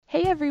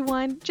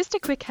everyone, just a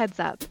quick heads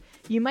up.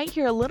 You might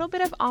hear a little bit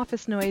of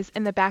office noise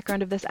in the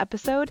background of this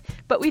episode,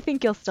 but we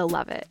think you'll still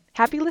love it.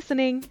 Happy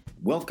listening.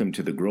 Welcome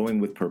to the Growing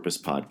with Purpose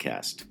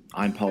podcast.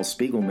 I'm Paul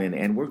Spiegelman,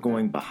 and we're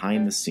going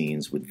behind the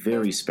scenes with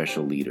very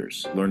special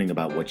leaders, learning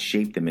about what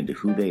shaped them into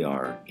who they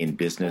are in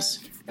business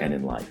and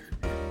in life.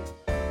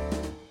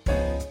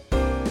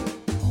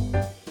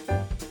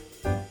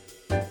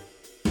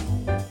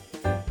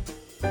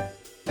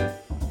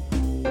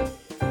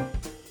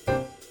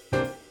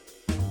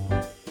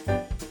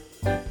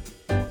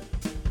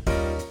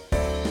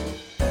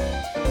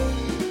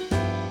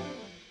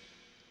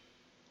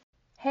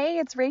 Hey,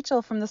 it's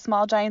Rachel from the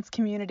Small Giants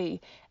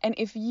community, and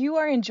if you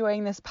are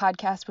enjoying this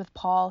podcast with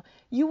Paul,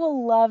 you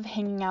will love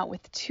hanging out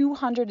with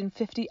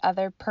 250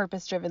 other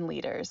purpose-driven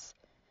leaders.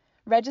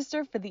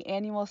 Register for the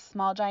annual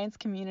Small Giants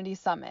Community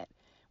Summit,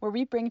 where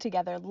we bring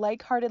together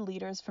like-hearted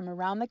leaders from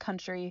around the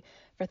country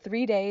for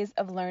 3 days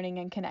of learning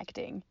and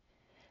connecting.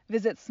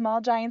 Visit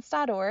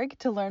smallgiants.org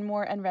to learn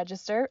more and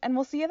register, and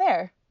we'll see you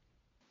there.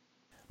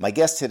 My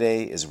guest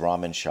today is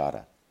Raman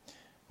Chadha.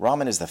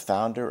 Raman is the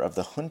founder of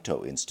the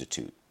Junto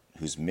Institute,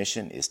 whose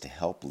mission is to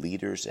help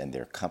leaders and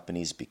their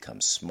companies become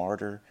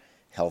smarter,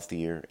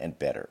 healthier, and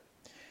better.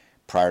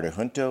 Prior to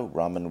Junto,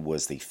 Raman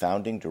was the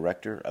founding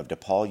director of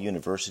DePaul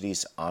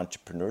University's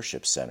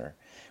Entrepreneurship Center,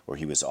 where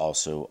he was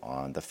also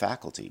on the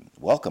faculty.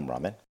 Welcome,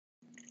 Raman.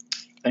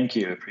 Thank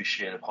you.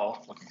 Appreciate it,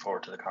 Paul. Looking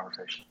forward to the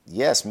conversation.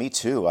 Yes, me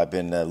too. I've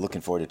been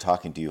looking forward to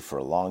talking to you for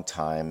a long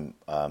time.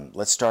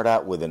 Let's start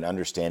out with an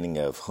understanding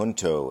of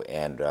Junto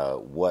and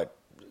what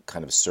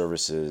kind of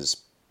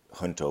services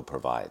Junto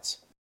provides.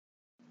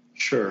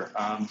 Sure.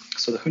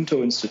 So the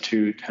Junto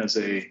Institute has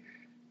a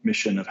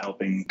mission of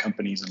helping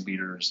companies and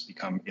leaders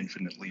become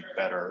infinitely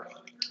better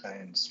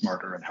and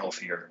smarter and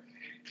healthier.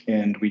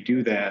 And we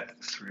do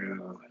that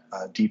through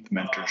deep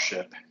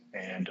mentorship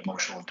and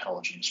emotional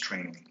intelligence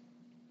training,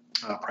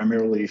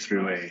 primarily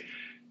through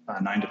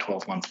a 9 to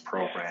 12 month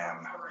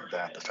program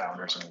that the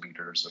founders and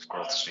leaders of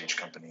growth stage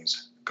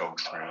companies go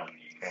through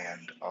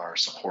and are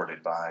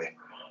supported by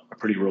a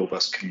pretty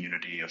robust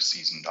community of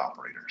seasoned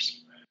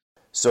operators.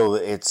 So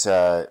it's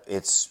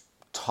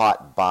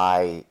taught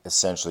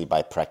essentially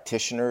by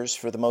practitioners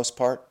for the most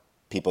part,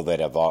 people that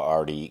have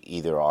already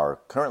either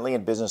are currently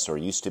in business or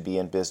used to be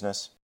in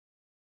business?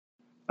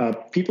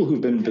 People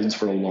who've been in business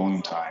for a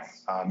long time.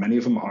 Many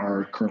of them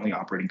are currently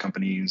operating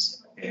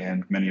companies,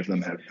 and many of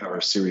them are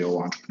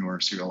serial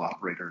entrepreneurs, serial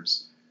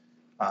operators.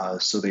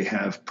 So they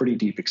have pretty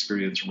deep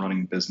experience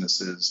running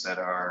businesses that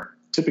are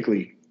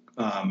typically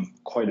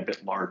quite a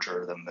bit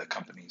larger than the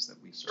companies that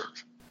we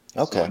serve.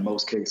 Okay. So in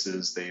most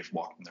cases, they've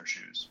walked in their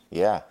shoes.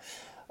 Yeah.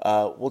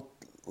 Well,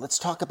 let's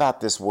talk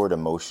about this word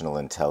emotional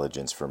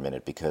intelligence for a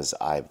minute, because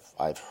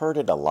I've heard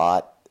it a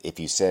lot. If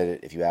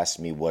you asked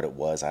me what it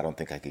was, I don't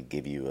think I could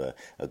give you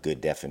a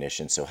good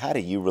definition. So how do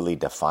you really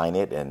define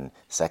it? And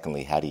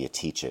secondly, how do you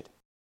teach it?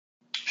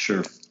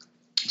 Sure.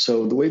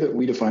 So the way that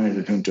we define it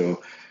at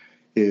Junto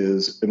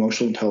is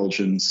emotional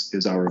intelligence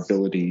is our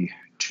ability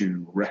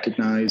to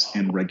recognize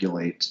and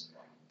regulate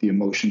the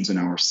emotions in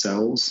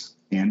ourselves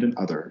and in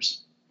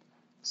others.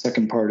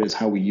 Second part is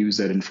how we use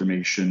that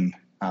information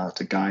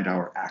to guide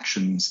our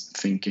actions,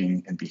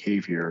 thinking, and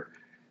behavior.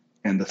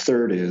 And the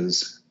third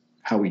is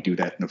how we do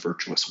that in a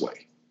virtuous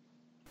way.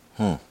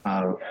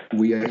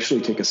 We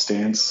actually take a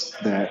stance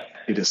that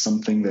it is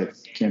something that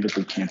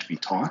candidly can't be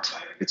taught.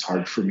 It's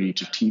hard for me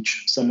to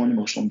teach someone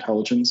emotional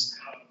intelligence,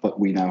 but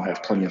we now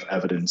have plenty of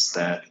evidence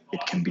that it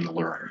can be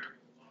learned.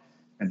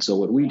 And so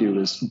what we do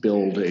is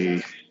build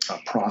a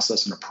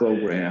process and a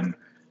program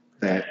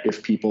that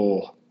if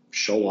people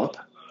show up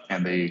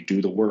and they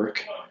do the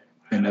work,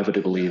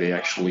 inevitably they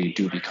actually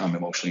do become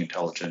emotionally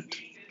intelligent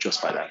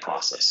just by that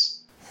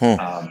process.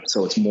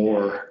 So it's it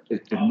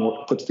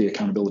more puts the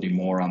accountability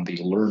more on the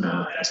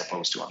learner as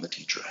opposed to on the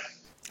teacher.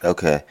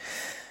 Okay.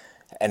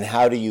 And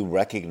how do you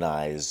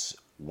recognize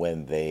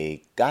when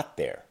they got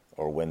there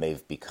or when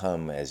they've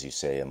become, as you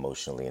say,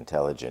 emotionally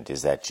intelligent?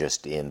 Is that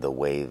just in the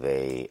way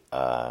they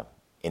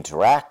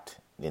interact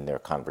in their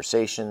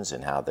conversations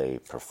and how they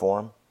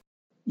perform?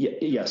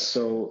 Yes.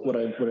 So what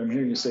I'm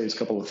hearing you say is a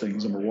couple of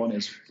things. Number one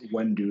is,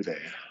 when do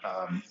they?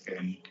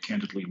 And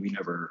candidly, we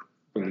never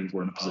believe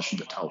we're in a position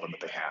to tell them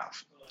that they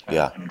have.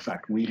 Yeah. And in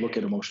fact, we look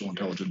at emotional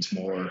intelligence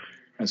more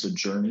as a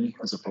journey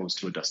as opposed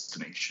to a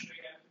destination.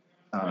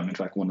 In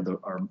fact, one of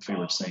our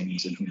favorite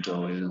sayings in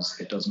Junto is,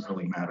 it doesn't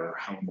really matter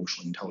how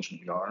emotionally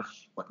intelligent we are.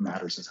 What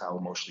matters is how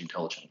emotionally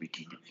intelligent we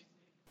can be.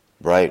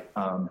 Right.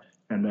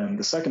 And then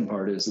the second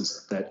part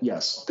is that,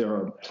 yes, there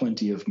are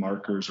plenty of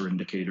markers or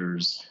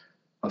indicators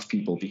of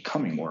people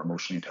becoming more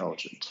emotionally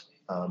intelligent.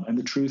 And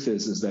the truth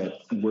is that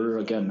we're,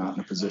 again, not in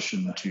a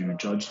position to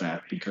judge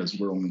that because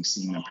we're only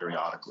seeing them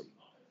periodically.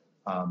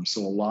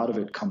 So a lot of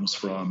it comes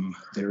from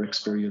their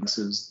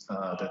experiences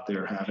that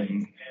they're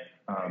having,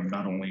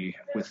 not only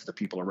with the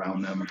people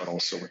around them, but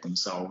also with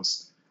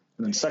themselves.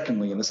 And then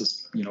secondly, and this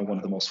is one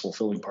of the most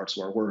fulfilling parts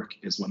of our work,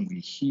 is when we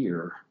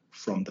hear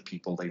from the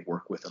people they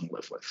work with and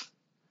live with.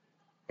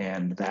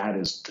 And that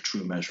is the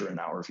true measure in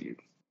our view.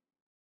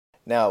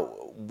 Now,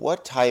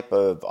 what type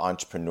of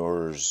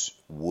entrepreneurs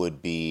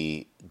would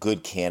be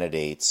good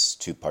candidates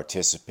to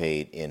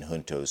participate in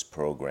Junto's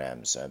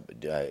programs?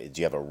 Do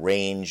you have a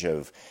range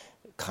of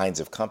kinds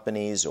of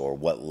companies, or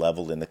what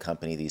level in the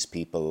company these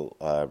people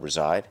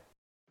reside?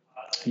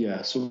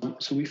 Yeah, so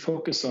we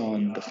focus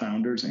on the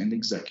founders and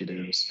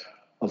executives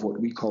of what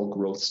we call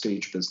growth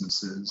stage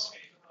businesses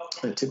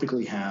that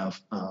typically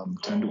have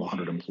 10 to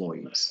 100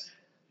 employees.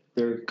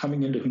 They're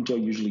coming into Junto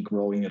usually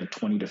growing at a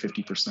 20 to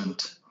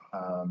 50%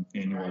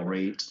 annual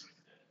rate.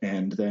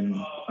 And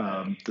then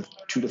the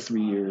 2 to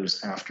 3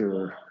 years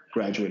after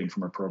graduating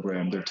from our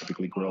program, they're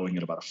typically growing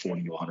at about a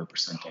 40 to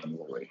 100%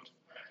 annual rate.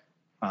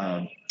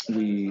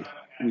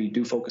 We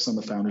do focus on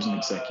the founders and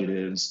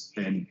executives,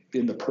 and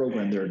in the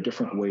program, there are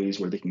different ways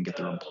where they can get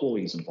their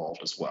employees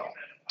involved as well.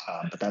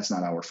 But that's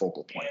not our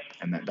focal point,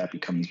 and that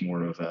becomes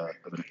more of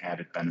an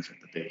added benefit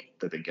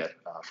that they get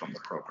from the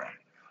program.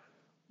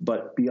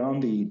 But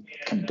beyond the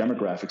kind of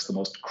demographics, the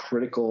most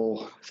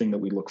critical thing that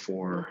we look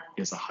for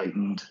is a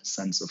heightened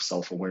sense of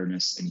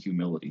self-awareness and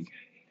humility,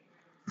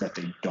 that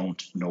they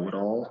don't know it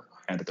all,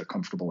 and that they're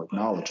comfortable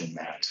acknowledging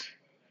that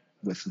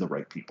with the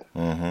right people.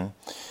 Mm-hmm.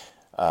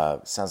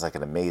 Sounds like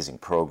an amazing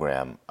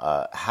program.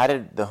 How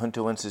did the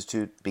Junto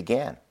Institute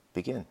begin?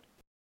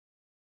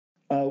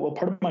 Well,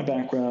 part of my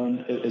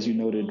background, as you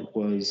noted,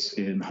 was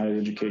in higher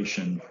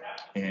education,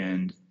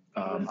 and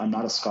I'm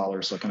not a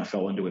scholar, so I kind of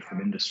fell into it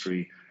from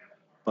industry.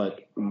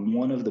 But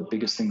one of the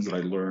biggest things that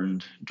I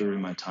learned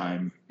during my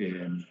time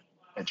in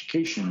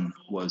education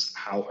was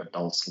how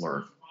adults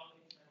learn,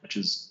 which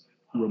is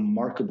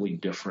remarkably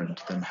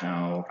different than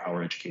how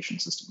our education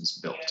system is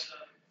built.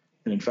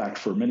 And in fact,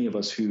 for many of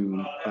us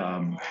who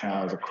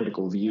have a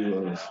critical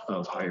view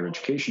of higher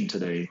education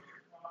today,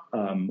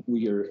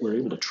 we're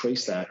able to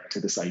trace that to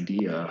this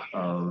idea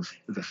of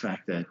the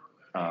fact that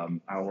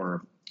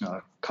our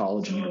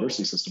college and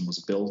university system was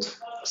built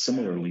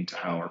similarly to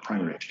how our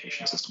primary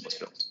education system was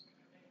built.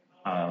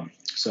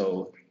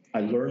 So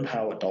I learned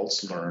how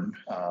adults learn,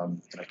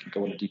 and I can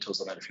go into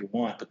details on that if you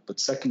want. But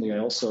secondly, I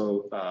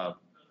also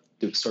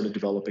started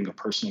developing a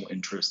personal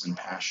interest and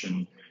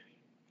passion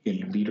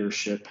in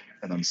leadership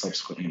and then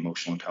subsequently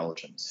emotional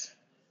intelligence.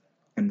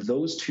 And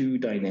those two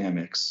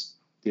dynamics,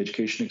 the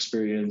education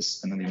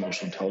experience and then the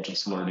emotional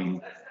intelligence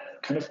learning,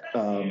 kind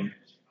of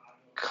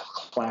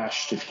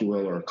clashed, if you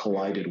will, or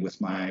collided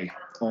with my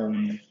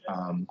own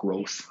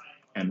growth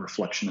and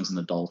reflection as an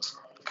adult,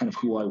 kind of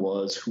who I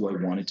was, who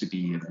I wanted to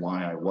be, and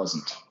why I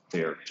wasn't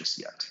there just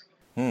yet.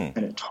 And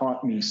it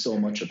taught me so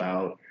much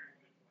about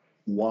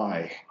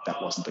why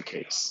that wasn't the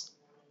case.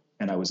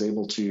 And I was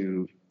able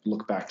to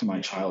look back to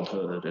my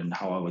childhood and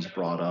how I was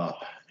brought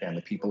up and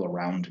the people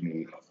around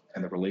me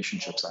and the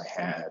relationships I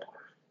had.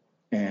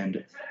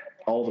 And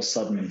all of a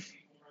sudden,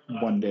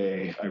 one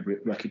day, I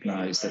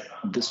recognized that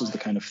this was the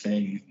kind of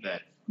thing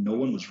that no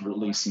one was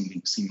really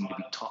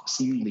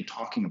seemingly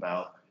talking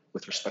about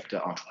with respect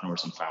to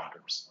entrepreneurs and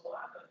founders.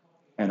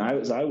 And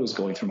as I was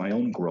going through my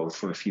own growth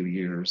for a few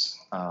years,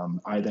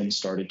 I then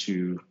started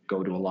to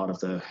go to a lot of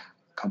the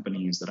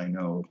companies that I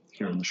know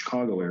here in the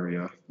Chicago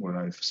area, where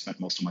I've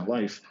spent most of my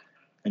life,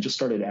 and just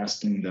started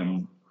asking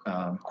them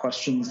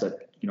questions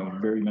that,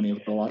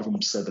 a lot of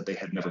them said that they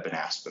had never been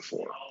asked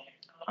before,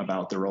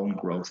 about their own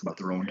growth, about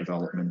their own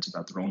development,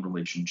 about their own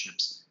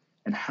relationships,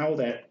 and how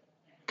that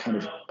kind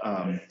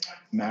of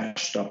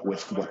matched up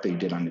with what they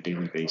did on a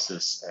daily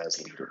basis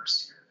as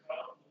leaders.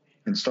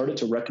 And started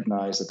to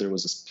recognize that there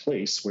was this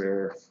place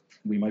where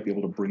we might be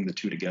able to bring the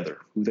two together,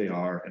 who they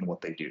are and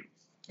what they do.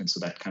 And so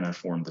that kind of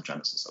formed the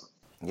genesis of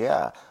it.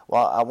 Yeah.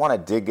 Well, I want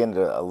to dig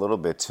into a little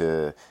bit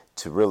to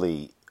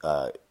really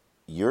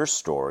your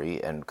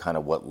story and kind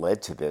of what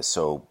led to this.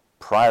 So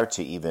prior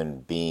to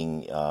even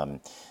being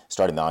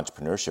starting the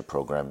entrepreneurship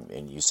program,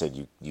 and you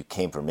said you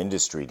came from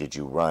industry, did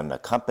you run a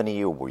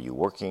company or were you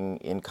working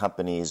in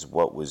companies?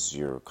 What was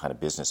your kind of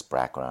business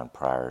background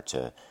prior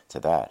to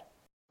that?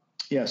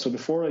 Yeah, so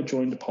before I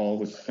joined DePaul,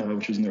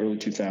 which was in the early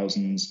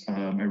 2000s,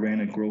 I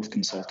ran a growth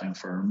consulting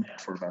firm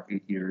for about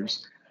 8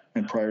 years.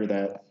 And prior to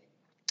that,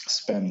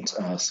 spent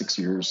 6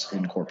 years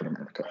in corporate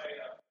America.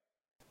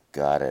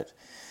 Got it.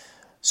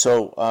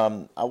 So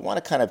I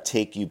want to kind of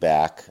take you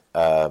back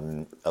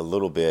a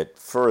little bit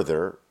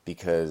further,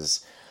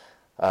 because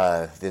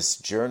this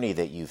journey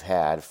that you've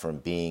had from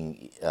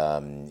being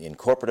in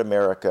corporate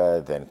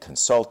America, then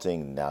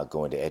consulting, now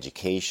going to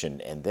education,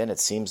 and then it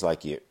seems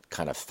like you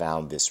kind of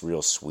found this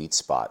real sweet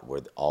spot where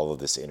all of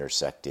this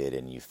intersected,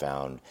 and you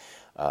found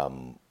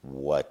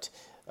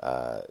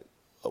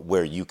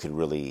where you could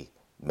really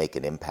make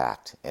an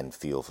impact and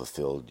feel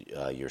fulfilled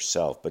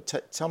yourself. But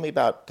tell me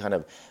about kind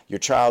of your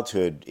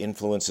childhood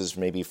influences,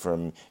 maybe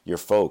from your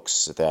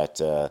folks,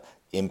 that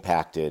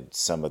impacted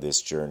some of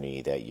this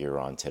journey that you're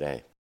on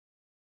today.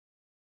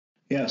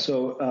 Yeah,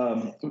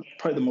 so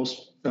probably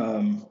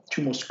the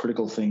two most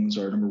critical things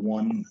are, number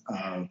one,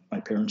 my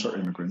parents are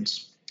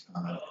immigrants,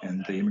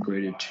 and they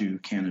immigrated to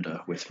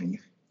Canada with me.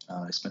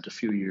 I spent a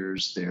few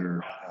years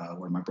there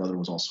where my brother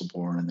was also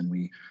born, and then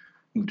we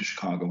moved to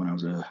Chicago when I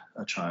was a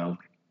child.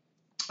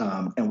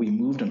 And we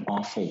moved an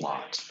awful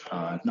lot.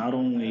 Not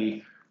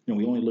only,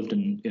 we only lived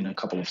in a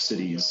couple of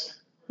cities,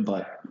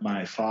 but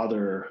my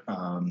father,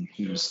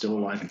 who's still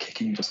alive and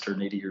kicking, just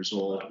turned 80 years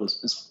old,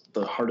 is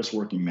the hardest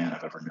working man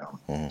I've ever known.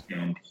 Mm-hmm.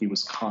 And he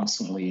was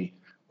constantly,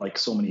 like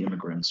so many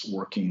immigrants,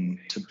 working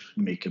to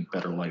make a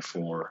better life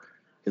for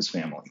his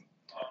family.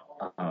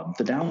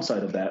 The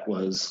downside of that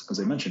was, as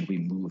I mentioned, we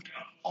moved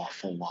an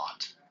awful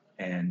lot.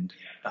 And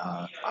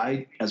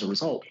I, as a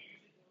result,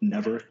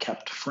 never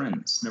kept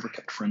friends, never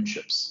kept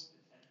friendships,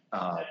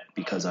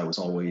 because I was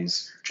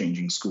always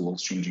changing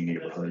schools, changing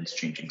neighborhoods,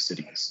 changing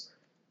cities.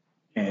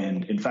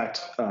 And in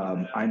fact,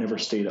 I never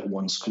stayed at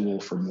one school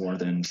for more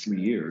than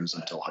 3 years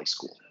until high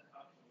school.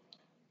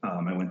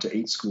 I went to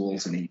 8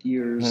 schools in 8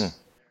 years.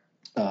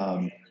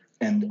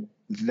 And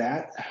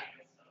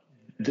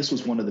this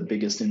was one of the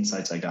biggest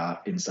insights I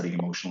got in studying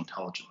emotional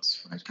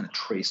intelligence. When I kind of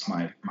traced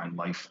my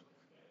life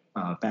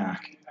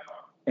back,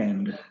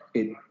 and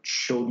it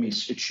showed me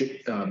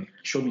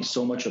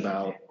so much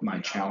about my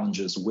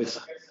challenges with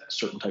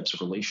certain types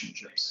of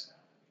relationships,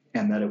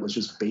 and that it was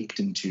just baked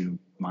into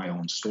my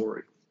own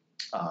story.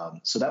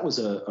 So that was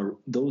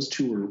those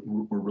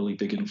two were really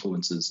big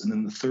influences. And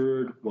then the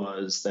third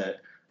was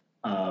that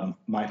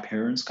my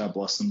parents, God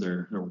bless them,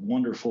 they're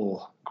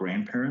wonderful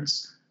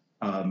grandparents,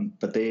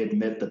 but they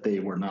admit that they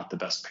were not the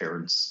best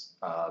parents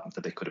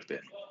that they could have been.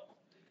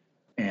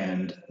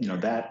 And,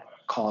 that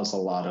caused a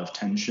lot of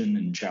tension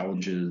and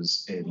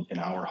challenges in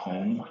our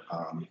home,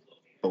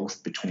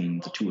 both between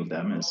the two of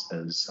them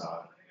as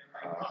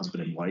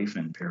husband and wife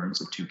and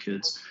parents of 2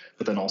 kids,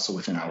 but then also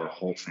within our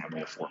whole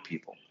family of 4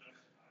 people.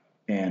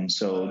 And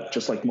so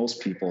just like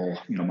most people,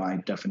 my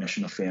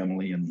definition of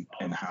family and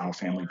how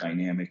family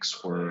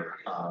dynamics were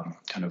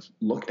kind of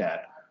looked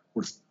at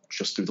were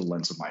just through the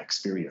lens of my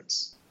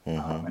experience.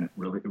 Mm-hmm. And it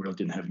really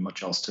didn't have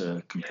much else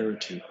to compare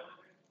it to.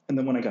 And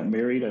then when I got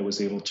married, I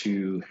was able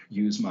to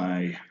use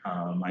my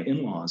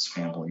in-laws'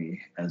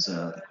 family as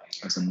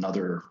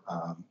another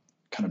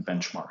kind of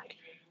benchmark,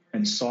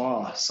 and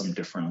saw some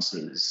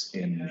differences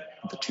in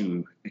the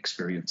two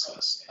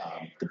experiences.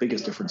 The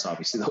biggest difference,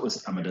 obviously, that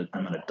was I'm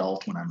an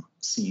adult when I'm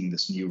seeing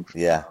this new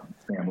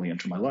family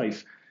enter my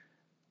life.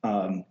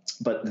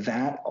 But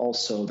that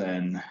also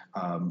then,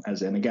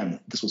 and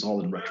again, this was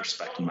all in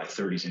retrospect in my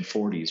 30s and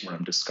 40s, where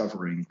I'm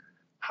discovering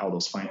how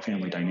those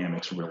family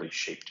dynamics really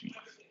shaped me.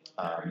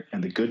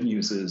 And the good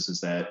news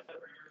is that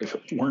if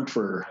it weren't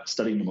for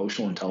studying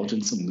emotional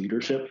intelligence and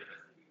leadership,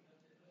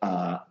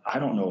 I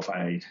don't know if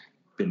I'd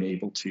been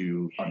able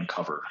to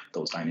uncover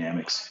those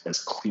dynamics as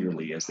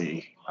clearly as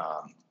they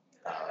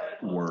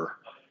were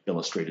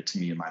illustrated to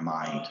me in my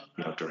mind,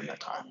 during that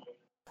time.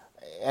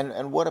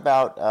 And what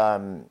about,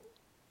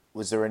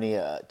 was there any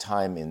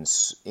time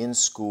in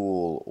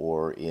school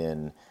or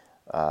in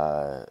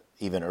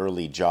even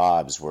early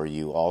jobs where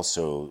you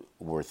also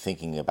were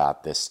thinking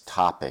about this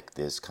topic,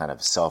 this kind of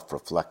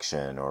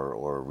self-reflection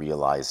or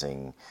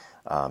realizing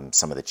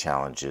some of the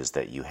challenges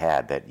that you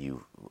had that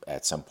you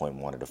at some point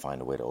wanted to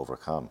find a way to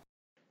overcome?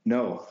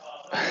 No.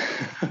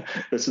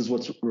 This is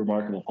what's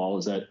remarkable, Paul,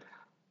 is that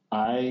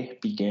I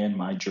began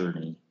my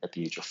journey at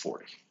the age of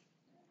 40.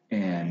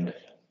 And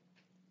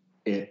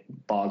it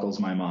boggles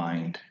my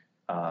mind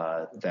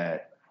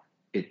that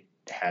it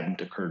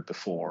hadn't occurred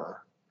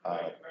before,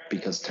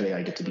 because today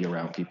I get to be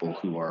around people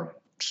who are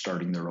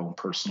starting their own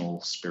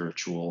personal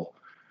spiritual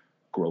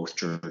growth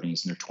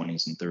journeys in their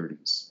 20s and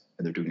 30s,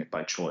 and they're doing it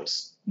by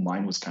choice.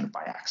 Mine was kind of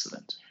by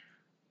accident.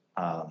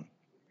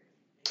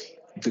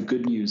 The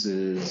good news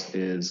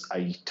is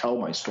I tell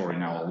my story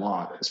now a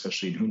lot,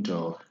 especially in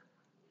Junto,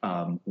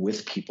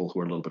 with people who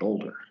are a little bit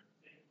older,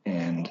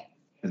 and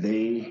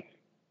they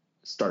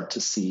start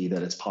to see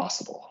that it's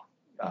possible.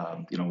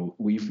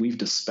 We've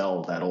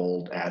dispelled that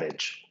old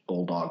adage,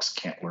 old dogs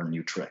can't learn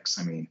new tricks.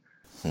 I mean,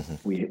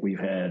 we've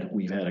had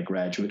a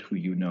graduate who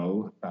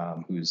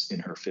who's in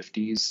her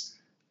 50s.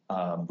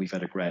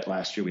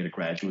 Last year we had a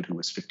graduate who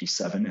was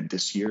 57, and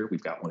this year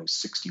we've got one who's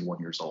 61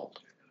 years old.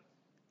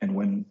 And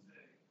when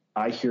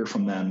I hear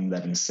from them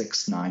that in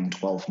 6, 9,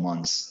 12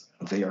 months,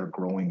 they are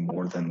growing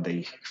more than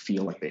they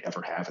feel like they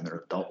ever have in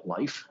their adult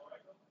life,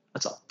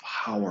 that's a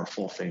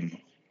powerful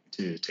thing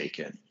to take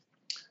in.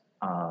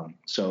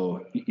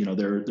 So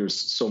there's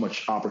so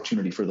much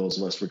opportunity for those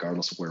of us,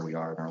 regardless of where we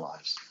are in our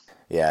lives.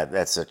 Yeah,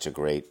 that's such a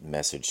great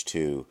message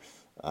too.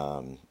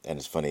 And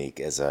it's funny,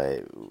 as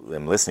I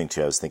am listening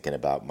to, I was thinking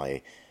about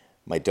my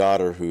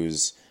daughter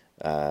who's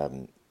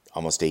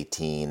almost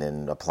 18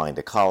 and applying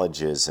to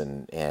colleges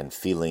and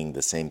feeling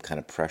the same kind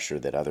of pressure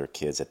that other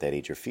kids at that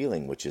age are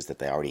feeling, which is that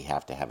they already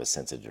have to have a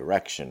sense of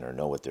direction or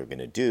know what they're going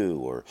to do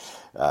or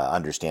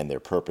understand their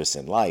purpose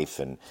in life.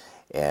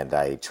 And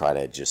I try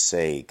to just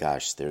say,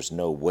 gosh, there's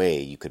no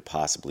way you could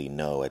possibly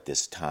know at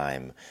this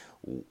time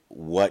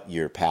what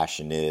your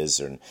passion is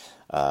and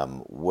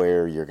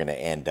where you're going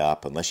to end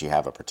up unless you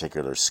have a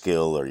particular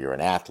skill or you're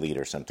an athlete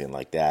or something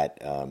like that.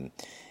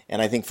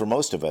 And I think for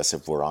most of us,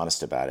 if we're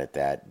honest about it,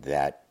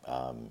 that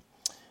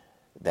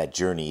that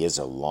journey is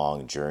a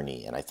long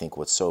journey. And I think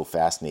what's so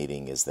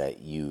fascinating is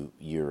that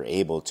you're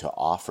able to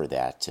offer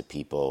that to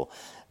people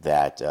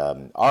that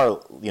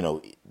are,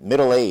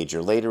 middle age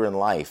or later in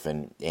life,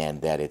 and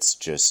that it's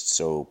just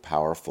so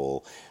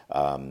powerful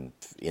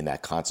in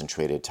that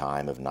concentrated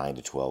time of 9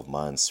 to 12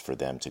 months for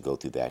them to go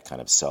through that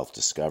kind of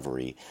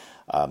self-discovery.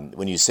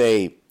 When you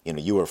say,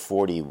 you were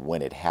 40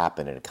 when it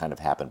happened and it kind of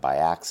happened by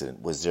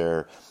accident, was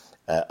there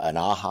an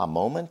aha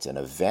moment, an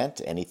event,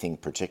 anything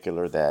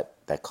particular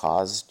that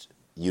caused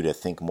you to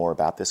think more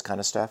about this kind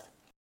of stuff?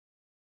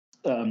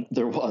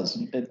 There was.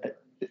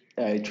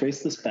 I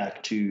traced this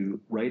back to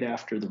right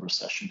after the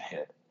recession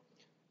hit,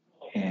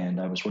 and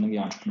I was running the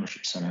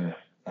Entrepreneurship Center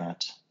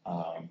at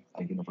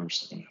a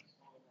university,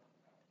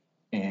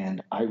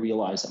 and I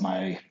realized that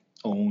my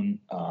own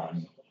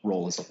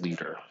role as a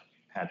leader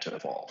had to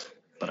evolve,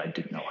 but I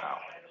didn't know how.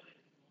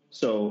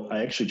 So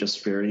I actually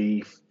just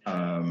very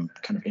kind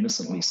of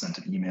innocently sent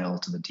an email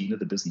to the dean of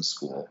the business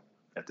school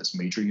at this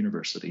major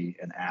university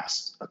and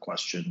asked a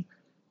question: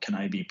 can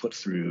I be put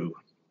through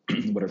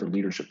whatever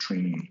leadership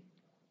training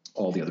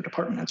all the other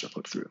department heads are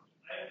put through?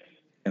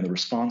 And the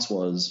response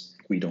was,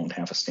 we don't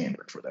have a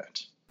standard for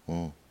that,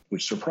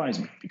 which surprised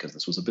me because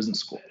this was a business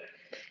school.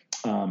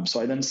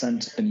 So I then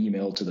sent an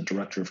email to the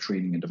director of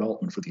training and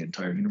development for the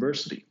entire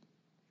university.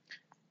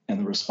 And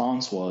the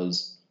response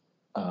was,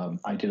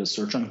 I did a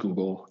search on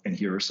Google, and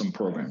here are some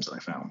programs that I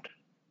found.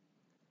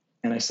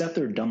 And I sat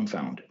there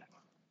dumbfounded.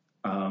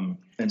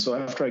 And so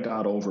after I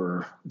got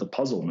over the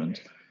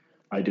puzzlement,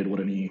 I did what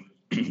any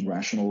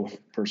rational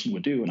person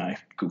would do, and I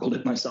Googled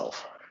it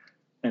myself.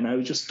 And I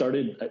just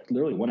started,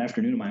 literally one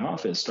afternoon in my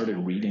office, started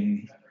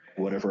reading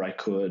whatever I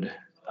could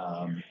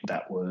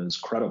that was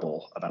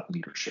credible about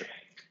leadership.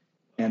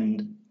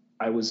 And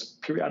I was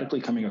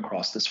periodically coming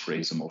across this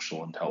phrase,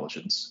 emotional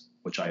intelligence,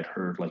 which I had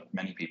heard, like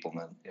many people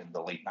in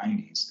the late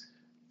 90s,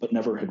 but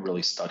never had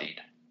really studied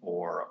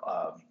or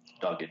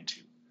dug into.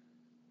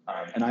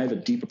 And I have a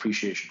deep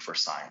appreciation for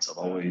science. I've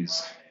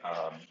always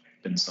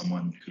been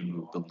someone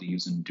who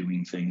believes in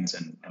doing things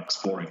and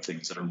exploring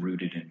things that are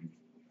rooted in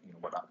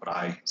what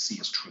I see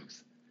as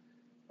truth.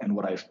 And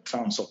what I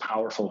found so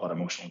powerful about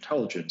emotional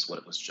intelligence, what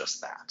it was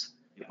just that.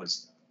 It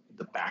was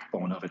the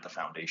backbone of it, the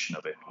foundation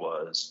of it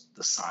was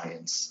the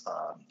science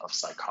of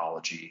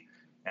psychology,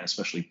 and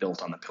especially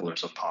built on the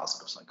pillars of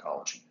positive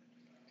psychology.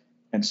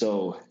 And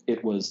so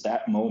it was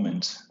that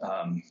moment,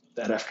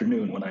 that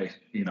afternoon, when I,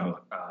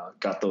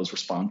 got those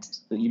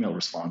the email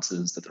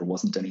responses that there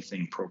wasn't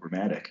anything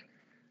programmatic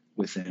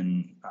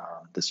within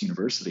this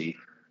university.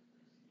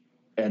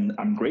 And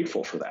I'm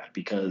grateful for that,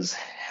 because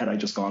had I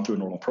just gone through a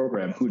normal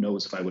program, who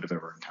knows if I would have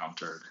ever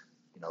encountered,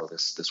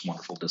 this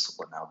wonderful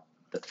discipline now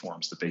that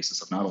forms the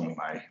basis of not only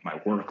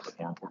my work, but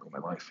more importantly,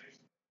 my life.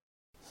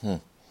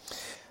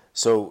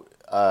 So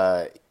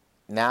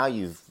now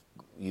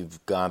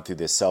you've gone through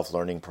this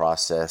self-learning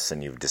process,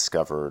 and you've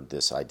discovered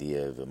this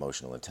idea of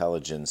emotional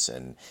intelligence,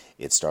 and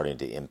it's starting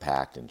to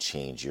impact and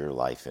change your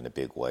life in a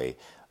big way.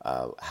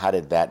 How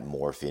did that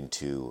morph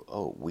into,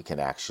 we can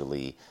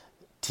actually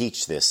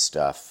teach this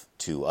stuff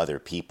to other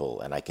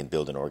people, and I can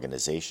build an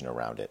organization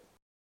around it?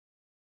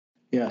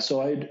 Yeah,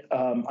 so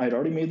I'd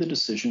already made the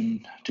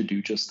decision to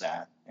do just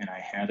that, and I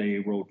had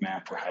a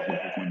roadmap for how we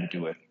were going to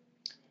do it.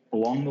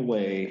 Along the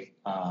way,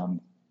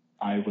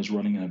 I was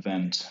running an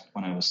event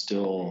when I was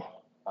still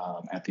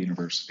at the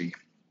university,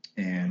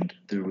 and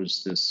there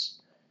was this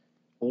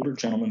older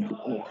gentleman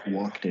who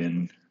walked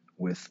in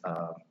with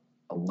a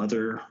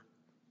leather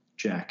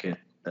jacket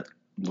that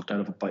looked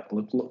like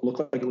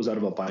it was out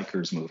of a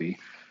biker's movie,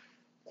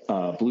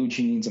 blue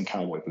jeans and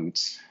cowboy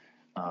boots,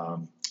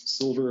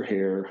 silver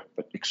hair,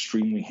 but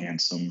extremely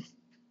handsome,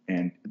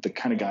 and the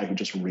kind of guy who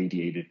just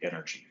radiated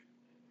energy.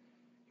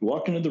 He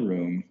walked into the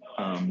room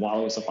while I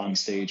was up on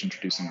stage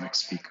introducing the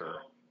next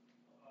speaker.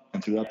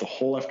 And throughout the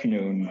whole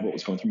afternoon, what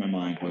was going through my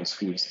mind was,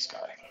 who is this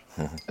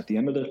guy? At the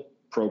end of the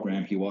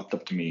program, he walked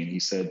up to me and he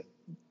said,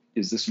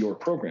 is this your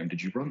program?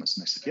 Did you run this?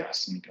 And I said,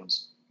 yes. And he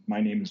goes, my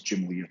name is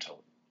Jim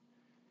Leotoad.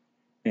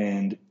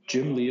 And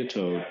Jim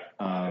Leotoad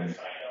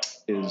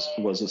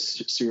was a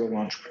serial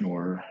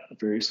entrepreneur,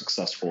 very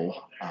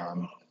successful, a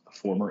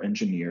former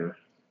engineer,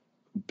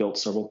 built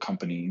several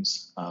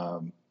companies,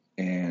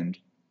 and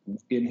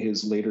in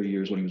his later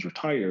years when he was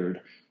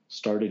retired,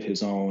 started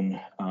his own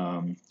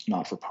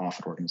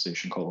not-for-profit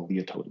organization called the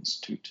Leotoad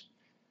Institute.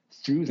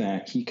 Through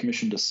that, he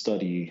commissioned a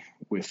study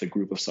with a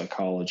group of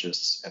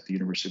psychologists at the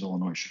University of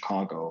Illinois,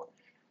 Chicago,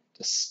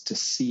 to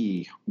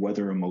see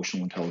whether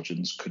emotional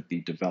intelligence could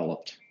be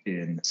developed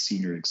in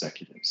senior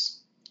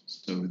executives.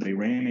 So they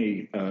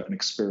ran an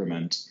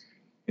experiment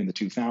in the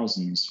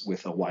 2000s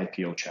with a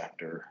YPO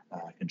chapter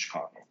in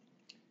Chicago.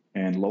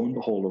 And lo and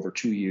behold, over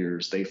 2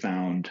 years, they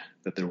found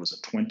that there was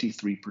a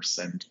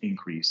 23%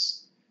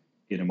 increase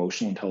in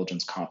emotional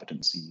intelligence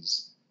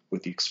competencies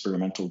with the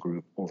experimental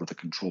group over the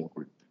control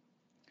group.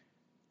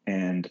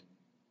 And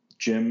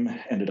Jim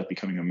ended up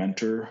becoming a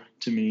mentor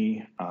to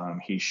me.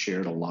 He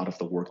shared a lot of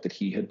the work that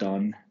he had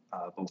done,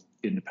 both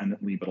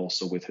independently, but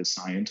also with his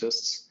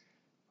scientists.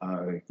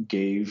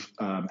 gave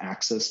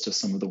access to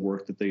some of the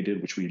work that they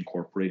did, which we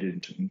incorporated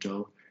into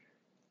Junto.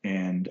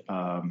 And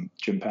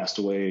Jim passed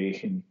away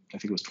in, I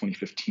think it was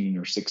 2015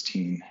 or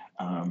 16.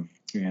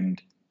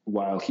 And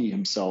while he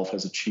himself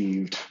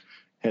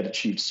had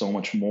achieved so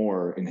much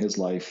more in his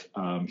life,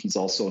 he's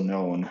also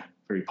known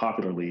very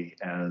popularly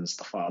as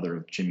the father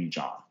of Jimmy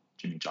John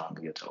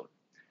Liautaud.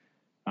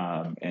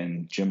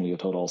 And Jim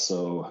Liautaud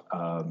also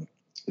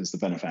is the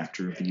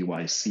benefactor of the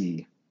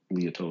UIC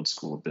Liautaud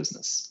School of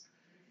Business.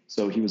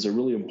 So he was a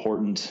really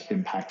important,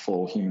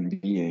 impactful human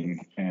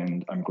being,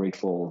 and I'm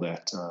grateful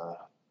that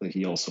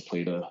he also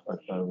played a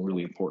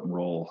really important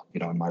role,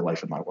 in my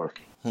life and my work.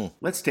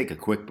 Let's take a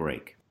quick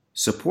break.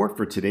 Support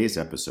for today's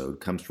episode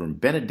comes from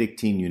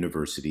Benedictine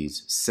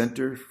University's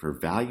Center for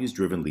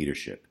Values-Driven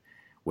Leadership,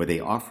 where they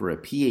offer a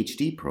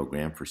PhD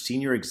program for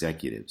senior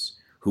executives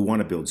who want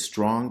to build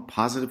strong,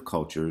 positive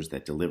cultures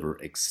that deliver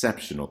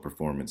exceptional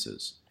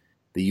performances.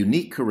 The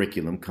unique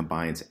curriculum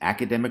combines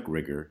academic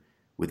rigor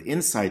with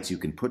insights you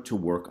can put to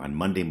work on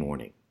Monday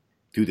morning.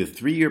 Through the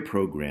 3-year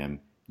program,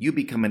 you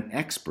become an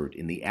expert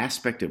in the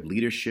aspect of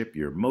leadership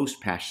you're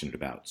most passionate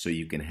about, so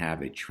you can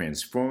have a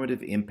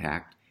transformative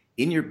impact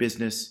in your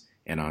business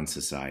and on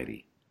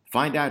society.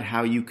 Find out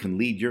how you can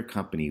lead your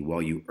company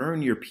while you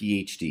earn your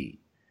PhD.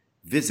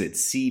 Visit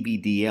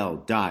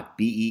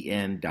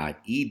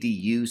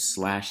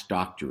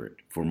cvdl.ben.edu/doctorate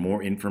for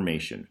more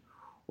information,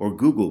 or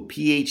Google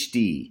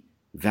PhD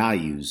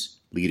Values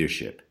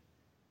Leadership.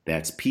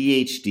 That's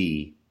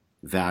PhD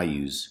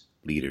Values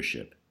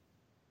Leadership.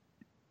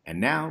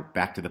 And now,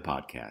 back to the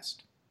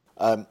podcast.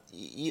 I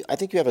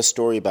think you have a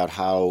story about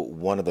how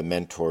one of the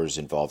mentors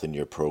involved in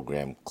your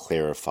program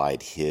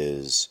clarified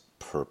his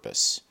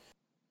purpose.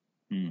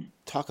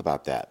 Talk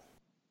about that.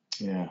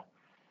 Yeah.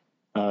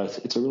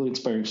 It's a really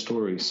inspiring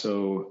story.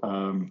 So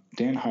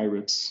Dan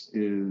Heiritz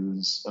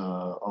is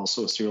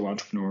also a serial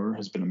entrepreneur,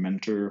 has been a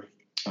mentor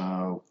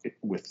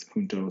with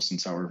Junto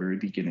since our very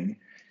beginning.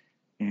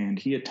 And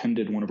he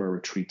attended one of our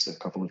retreats a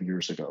couple of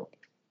years ago.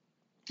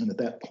 And at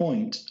that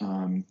point,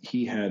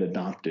 he had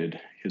adopted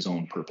his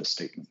own purpose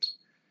statement.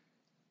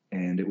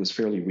 And it was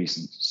fairly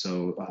recent.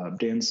 So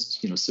Dan's,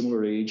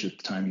 similar age at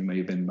the time. He may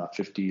have been about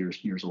 50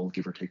 years old,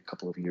 give or take a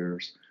couple of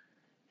years.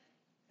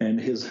 And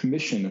his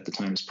mission at the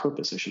time, his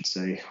purpose, I should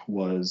say,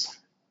 was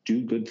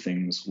do good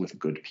things with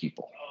good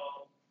people,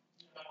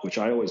 which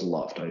I always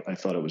loved. I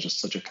thought it was just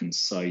such a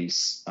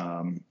concise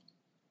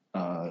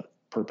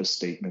purpose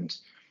statement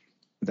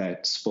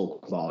that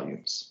spoke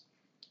volumes.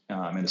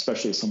 And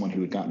especially as someone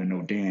who had gotten to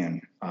know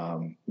Dan,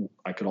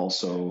 I could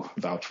also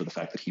vouch for the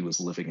fact that he was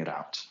living it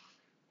out.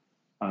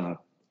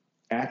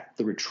 At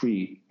the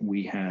retreat,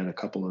 we had a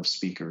couple of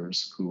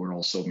speakers who were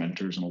also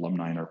mentors and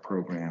alumni in our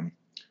program,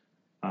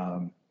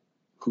 who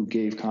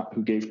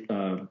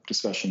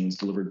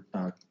delivered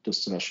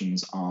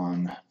discussions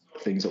on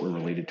things that were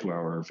related to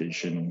our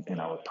vision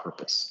and our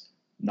purpose,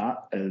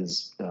 not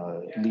as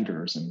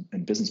leaders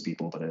and business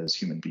people, but as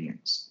human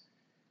beings.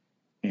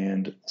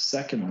 And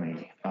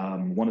secondly,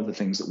 one of the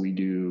things that we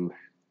do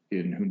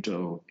in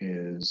Junto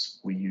is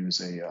we use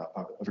a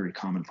very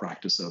common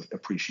practice of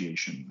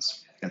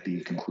appreciations at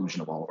the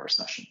conclusion of all of our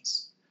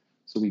sessions.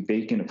 So we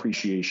bake in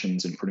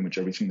appreciations in pretty much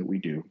everything that we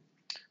do.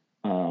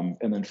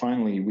 And then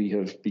finally, we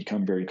have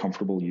become very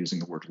comfortable using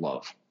the word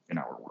love in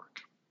our work,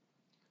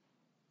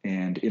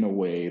 and in a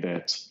way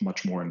that's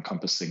much more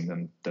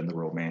encompassing than the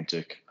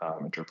romantic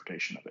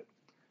interpretation of it.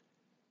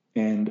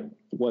 And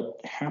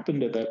what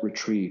happened at that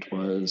retreat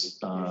was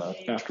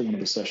after one of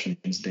the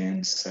sessions,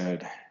 Dan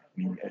said,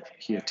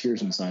 he had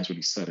tears in his eyes when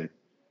he said it,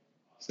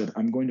 said,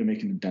 "I'm going to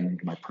make an addendum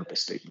to my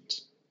purpose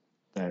statement,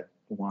 that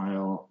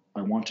while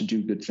I want to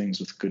do good things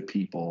with good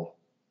people,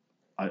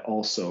 I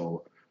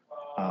also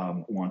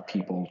want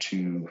people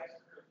to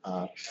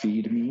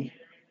feed me,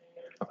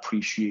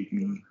 appreciate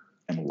me,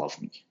 and love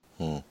me."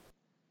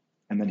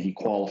 And then he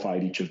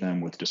qualified each of them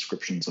with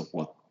descriptions of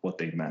what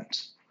they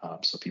meant,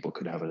 so people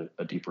could have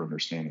a deeper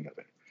understanding of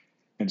it.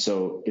 And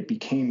so it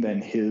became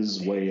then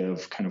his way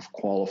of kind of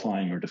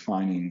qualifying or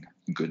defining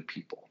good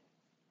people.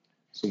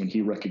 So when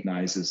he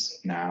recognizes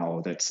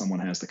now that someone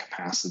has the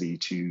capacity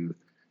to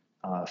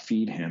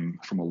feed him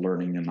from a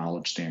learning and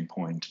knowledge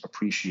standpoint,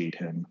 appreciate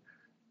him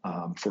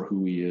for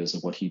who he is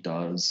and what he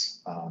does,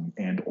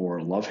 and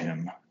or love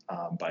him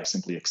by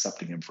simply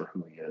accepting him for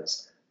who he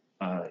is,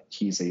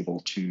 he's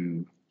able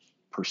to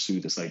pursue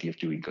this idea of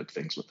doing good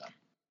things with them.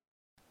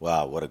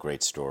 Wow, what a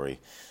great story.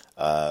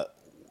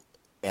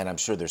 And I'm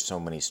sure there's so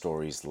many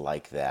stories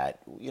like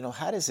that.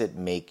 How does it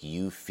make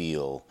you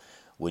feel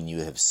when you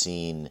have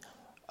seen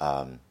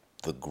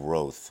the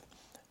growth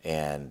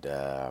and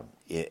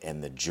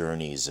the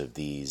journeys of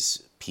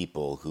these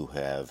people who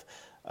have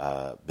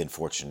been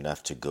fortunate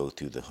enough to go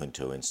through the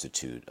Junto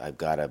Institute? I've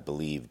got to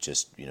believe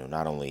just,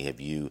 not only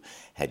have you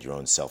had your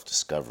own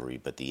self-discovery,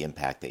 but the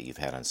impact that you've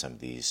had on some of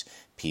these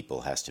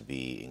people has to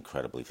be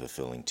incredibly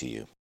fulfilling to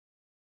you.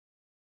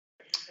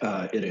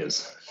 It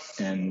is.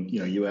 And,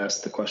 you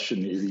asked the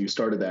question, you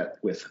started that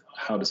with,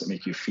 how does it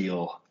make you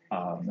feel?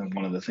 And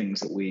one of the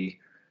things that we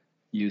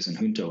use in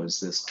Junto is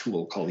this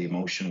tool called the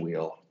emotion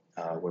wheel,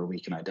 where we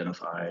can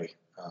identify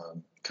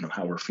kind of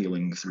how we're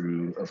feeling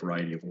through a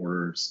variety of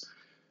words.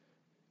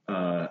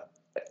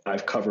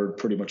 I've covered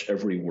pretty much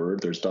every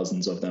word. There's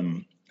dozens of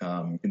them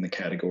in the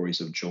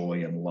categories of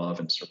joy and love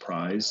and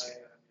surprise.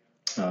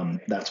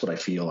 That's what I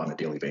feel on a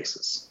daily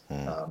basis.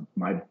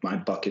 My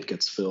bucket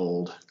gets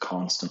filled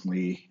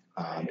constantly.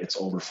 It's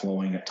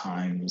overflowing at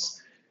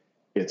times.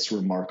 It's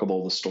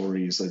remarkable, the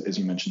stories, as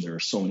you mentioned, there are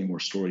so many more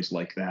stories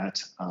like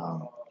that.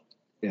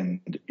 And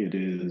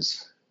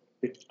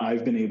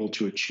I've been able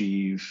to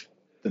achieve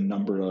the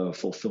number of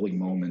fulfilling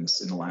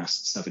moments in the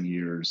last 7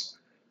 years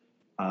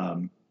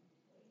that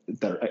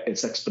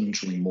it's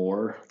exponentially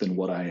more than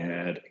what I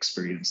had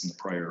experienced in the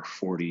prior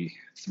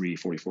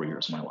 44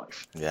 years of my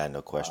life. Yeah,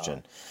 no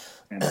question.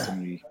 And it's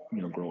only,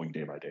 growing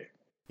day by day.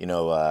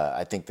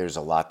 I think there's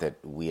a lot that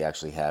we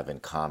actually have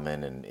in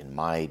common in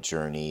my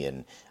journey,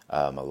 and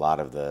a lot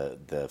of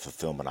the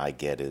fulfillment I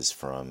get is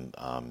from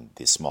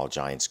the Small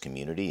Giants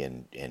community,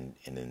 and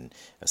in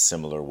a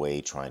similar way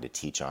trying to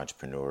teach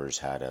entrepreneurs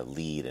how to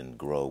lead and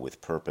grow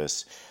with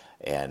purpose,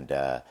 and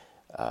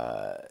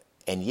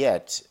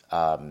yet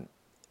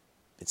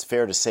it's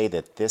fair to say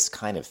that this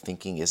kind of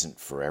thinking isn't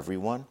for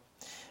everyone,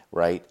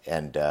 right?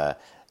 And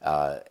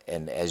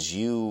as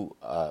you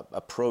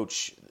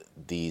approach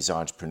these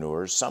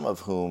entrepreneurs, some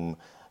of whom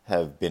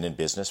have been in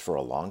business for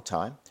a long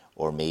time,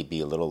 or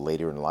maybe a little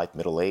later in life,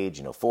 middle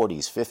age,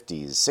 40s,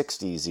 50s,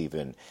 60s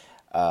even,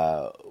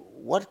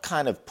 what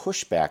kind of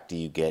pushback do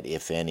you get,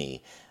 if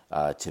any,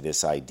 to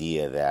this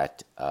idea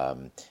that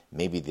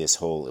maybe this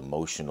whole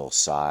emotional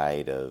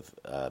side of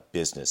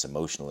business,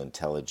 emotional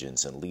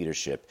intelligence and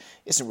leadership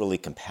isn't really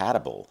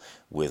compatible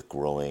with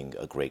growing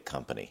a great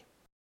company?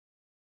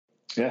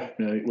 Yeah,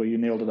 well, you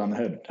nailed it on the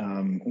head.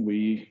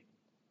 We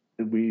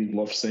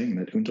love saying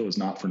that Junto is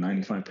not for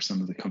 95%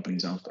 of the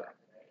companies out there.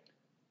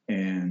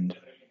 And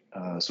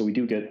so we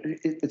do get,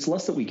 it's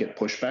less that we get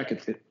pushback.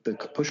 The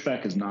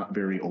pushback is not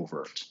very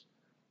overt,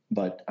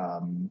 but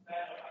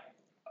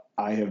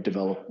I have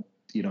developed,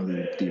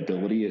 the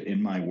ability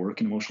in my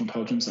work in emotional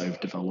intelligence. I've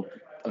developed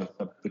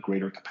a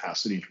greater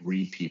capacity to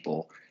read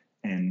people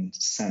and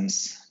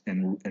sense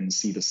and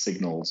see the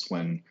signals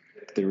when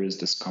there is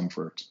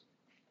discomfort.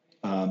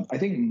 I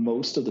think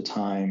most of the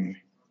time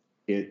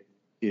it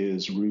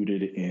is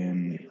rooted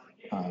in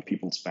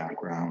people's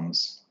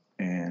backgrounds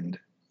and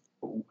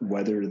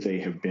whether they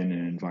have been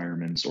in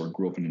environments or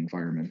grew up in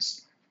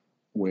environments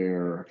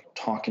where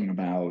talking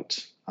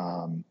about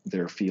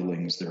their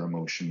feelings, their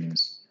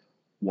emotions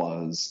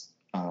was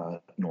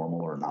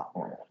normal or not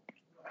normal.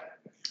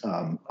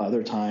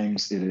 Other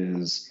times it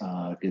is,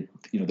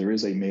 there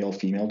is a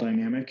male-female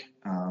dynamic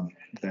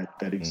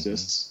that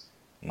exists.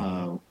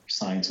 Mm-hmm.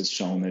 Science has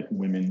shown that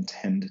women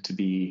tend to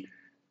be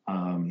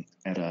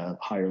at a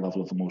higher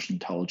level of emotional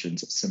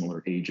intelligence at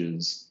similar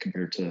ages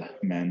compared to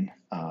men.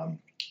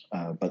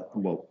 But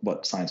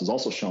what science has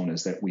also shown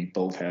is that we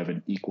both have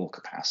an equal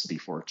capacity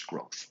for its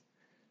growth.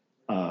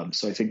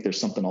 So I think there's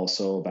something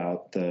also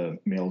about the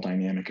male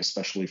dynamic,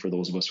 especially for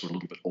those of us who are a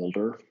little bit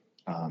older.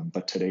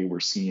 But today we're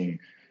seeing,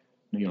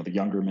 the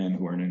younger men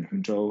who are in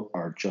Junto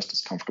are just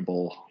as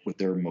comfortable with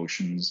their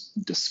emotions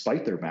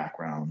despite their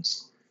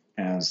backgrounds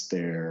as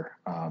their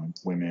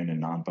women and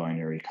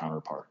non-binary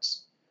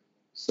counterparts.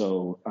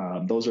 So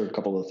those are a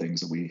couple of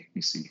things that we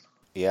see.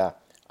 Yeah.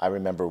 I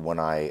remember when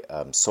I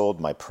sold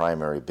my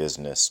primary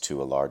business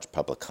to a large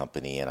public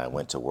company, and I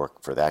went to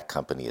work for that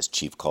company as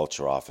chief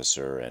culture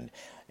officer, and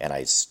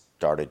I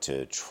started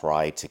to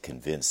try to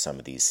convince some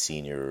of these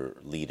senior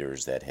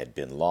leaders that had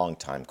been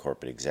longtime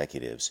corporate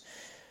executives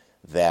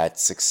that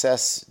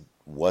success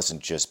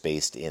wasn't just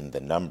based in the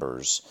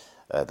numbers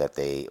that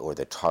they, or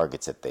the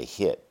targets that they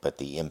hit, but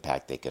the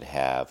impact they could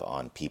have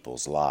on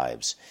people's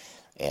lives,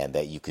 and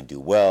that you can do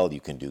well, you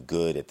can do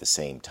good at the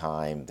same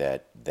time.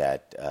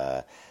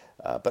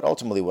 But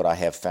ultimately, what I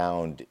have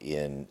found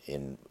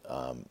in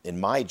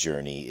my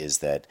journey is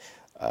that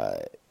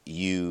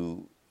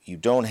you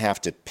don't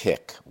have to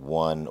pick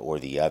one or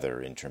the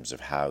other in terms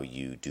of how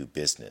you do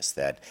business.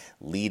 That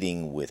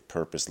leading with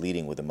purpose,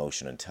 leading with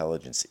emotional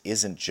intelligence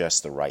isn't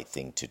just the right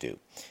thing to do.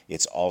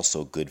 It's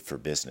also good for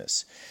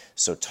business.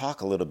 So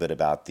talk a little bit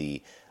about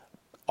the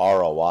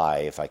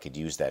ROI, if I could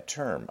use that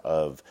term,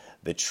 of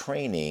the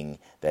training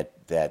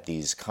that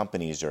these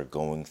companies are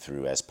going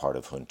through as part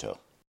of Junto.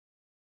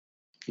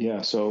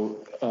 Yeah, so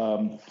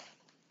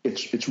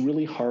it's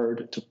really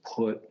hard to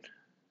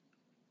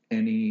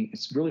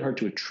it's really hard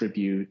to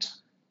attribute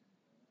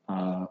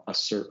a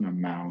certain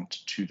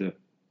amount to the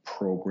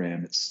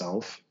program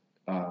itself.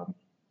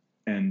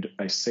 And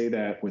I say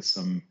that with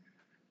some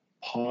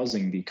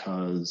pausing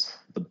because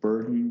the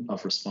burden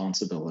of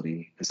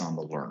responsibility is on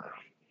the learner.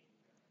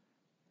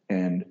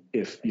 And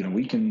if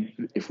we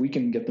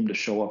can get them to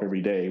show up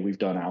every day, we've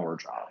done our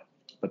job.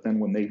 But then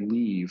when they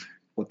leave,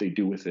 what they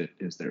do with it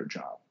is their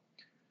job.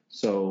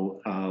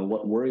 So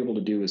what we're able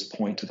to do is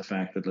point to the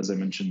fact that, as I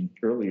mentioned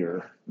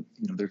earlier,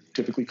 they're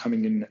typically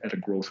coming in at a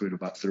growth rate of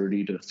about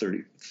 35,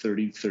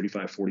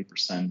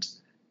 40%.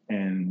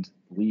 and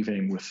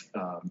leaving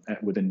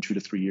within 2 to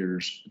 3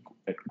 years,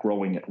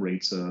 growing at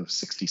rates of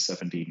 60,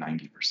 70,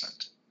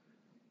 90%.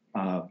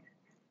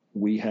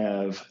 We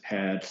have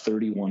had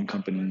 31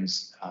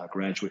 companies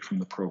graduate from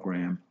the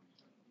program.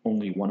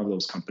 Only one of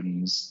those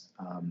companies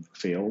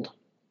failed,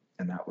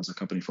 and that was a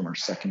company from our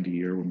second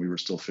year when we were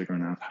still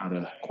figuring out how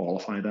to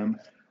qualify them.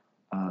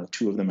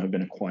 2 of them have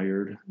been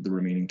acquired. The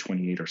remaining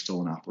 28 are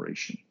still in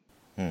operation.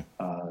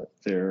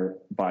 They're,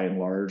 by and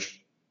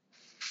large,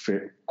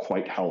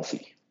 quite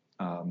healthy.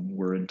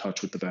 We're in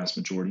touch with the vast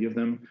majority of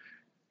them.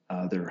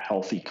 They're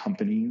healthy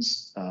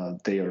companies.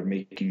 They are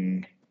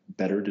making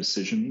better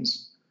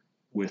decisions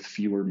with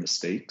fewer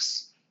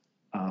mistakes.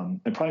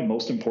 And probably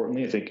most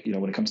importantly, I think,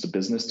 when it comes to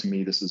business, to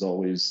me, this is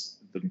always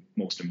the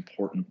most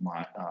important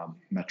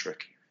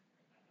metric,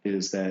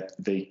 is that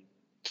they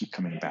keep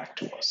coming back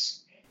to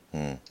us.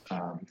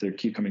 They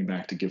keep coming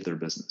back to give their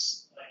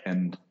business.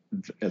 And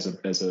as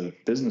a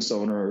business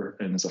owner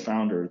and as a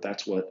founder,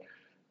 that's what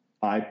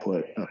I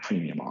put a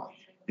premium on,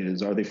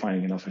 is, are they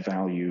finding enough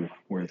value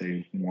where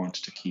they want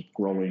to keep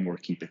growing or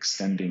keep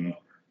extending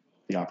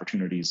the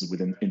opportunities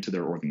into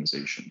their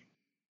organization?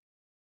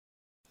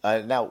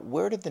 Now,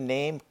 where did the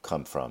name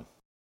come from?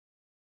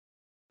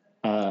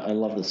 I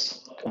love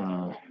this,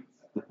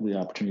 the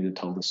opportunity to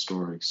tell this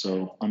story.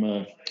 So I'm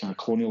a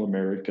colonial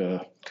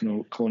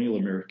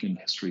American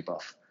history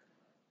buff.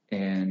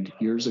 And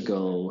years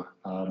ago,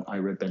 I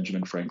read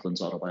Benjamin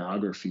Franklin's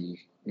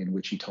autobiography, in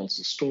which he tells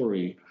the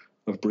story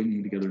of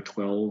bringing together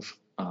 12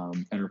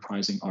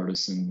 enterprising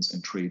artisans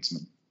and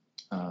tradesmen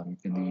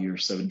in the year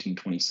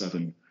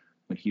 1727,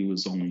 when he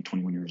was only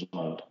 21 years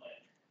old.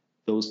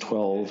 Those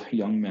 12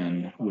 young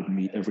men would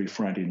meet every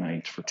Friday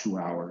night for 2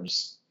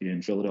 hours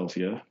in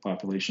Philadelphia,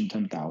 population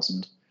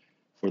 10,000,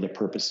 for the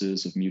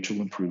purposes of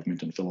mutual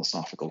improvement and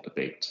philosophical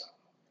debate.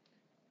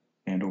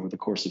 And over the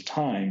course of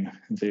time,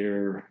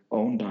 their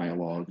own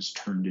dialogues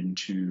turned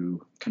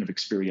into kind of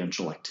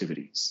experiential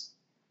activities.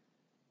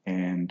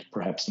 And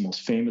perhaps the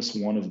most famous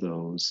one of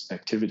those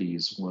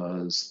activities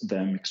was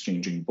them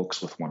exchanging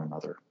books with one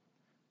another,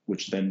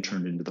 which then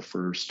turned into the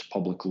first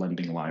public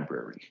lending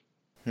library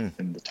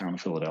in the town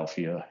of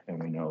Philadelphia, and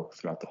we know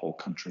throughout the whole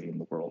country and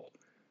the world.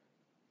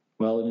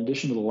 Well, in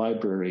addition to the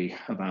library,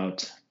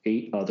 about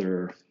 8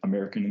 other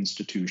American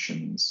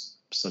institutions,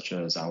 such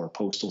as our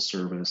postal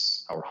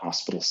service, our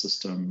hospital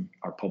system,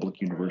 our public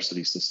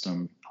university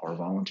system, our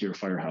volunteer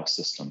firehouse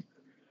system,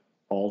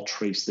 all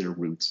trace their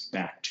roots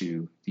back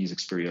to these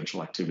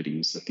experiential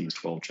activities that these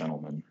 12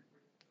 gentlemen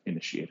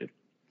initiated.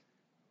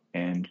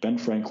 And Ben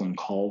Franklin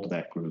called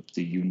that group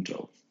the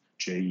Junto,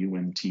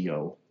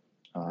 Junto,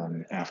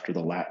 after the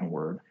Latin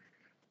word,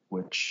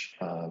 which,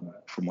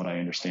 from what I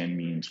understand,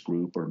 means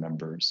group or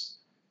members.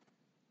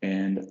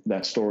 And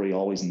that story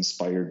always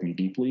inspired me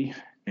deeply,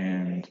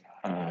 and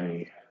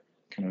I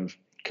kind of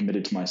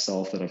committed to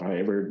myself that if I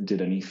ever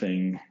did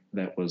anything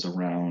that was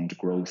around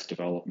growth,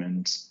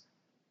 development,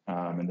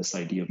 and this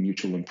idea of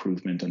mutual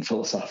improvement and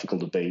philosophical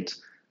debate,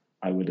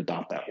 I would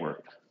adopt that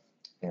word.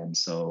 And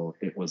so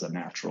it was a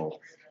natural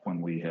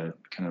when we had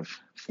kind of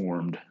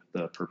formed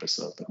the purpose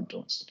of the Junto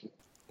Institute.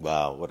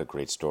 Wow, what a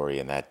great story.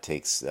 And that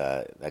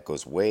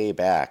goes way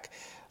back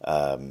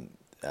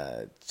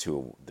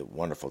to the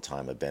wonderful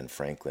time of Ben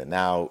Franklin.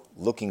 Now,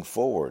 looking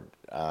forward,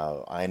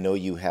 I know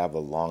you have a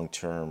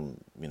long-term,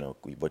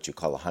 what you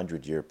call a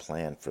 100-year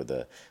plan for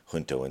the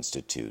Junto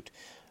Institute.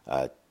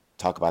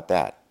 Talk about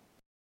that.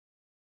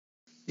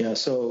 Yeah,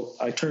 so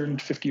I turned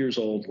 50 years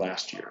old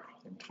last year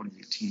in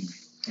 2018.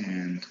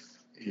 And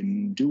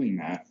in doing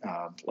that,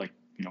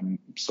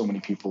 so many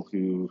people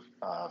who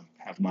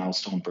have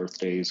milestone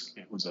birthdays,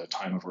 it was a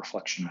time of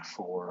reflection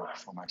for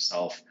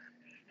myself.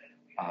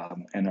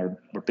 And our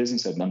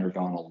business had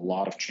undergone a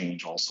lot of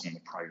change also in the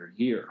prior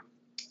year.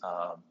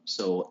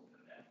 So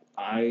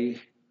I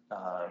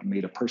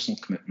made a personal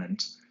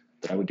commitment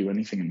that I would do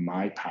anything in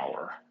my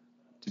power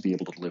to be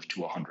able to live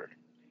to 100.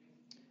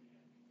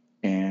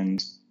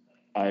 And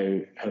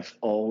I have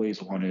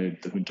always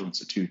wanted the Junto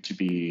Institute to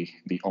be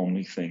the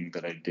only thing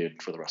that I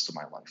did for the rest of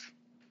my life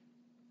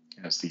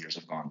as the years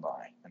have gone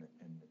by. And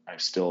I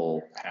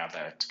still have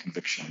that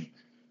conviction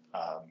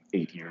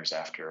 8 years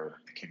after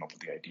I came up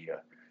with the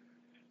idea.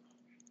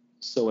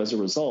 So as a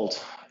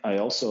result, I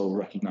also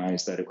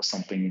recognized that it was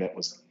something that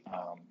was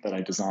that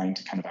I designed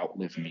to kind of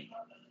outlive me.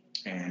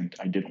 And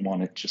I didn't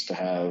want it just to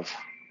have,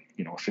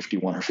 a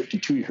 51 or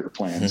 52-year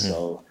plan.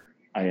 So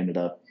I ended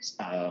up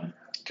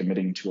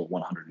committing to a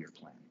 100-year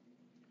plan.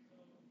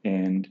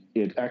 And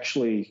it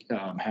actually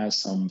has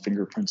some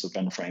fingerprints of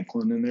Ben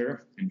Franklin in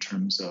there in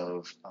terms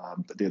of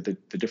the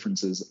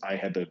differences. I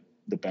had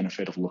the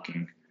benefit of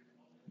looking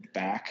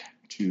back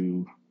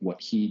to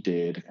what he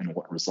did and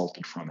what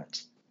resulted from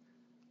it.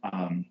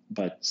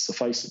 But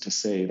suffice it to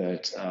say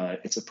that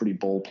it's a pretty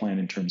bold plan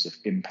in terms of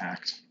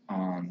impact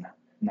on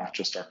not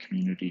just our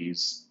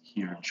communities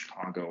here in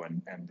Chicago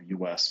and the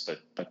U.S.,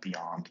 but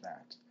beyond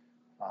that,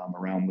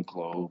 around the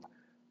globe,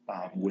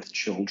 with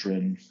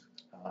children,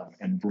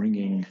 and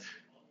bringing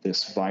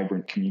this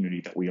vibrant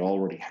community that we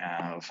already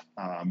have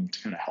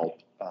to kind of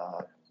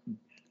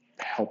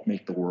help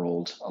make the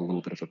world a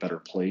little bit of a better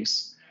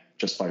place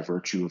just by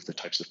virtue of the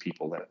types of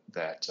people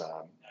that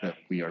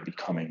we are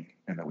becoming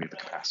and that we have the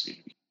capacity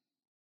to be.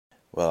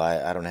 Well,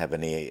 I don't have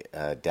any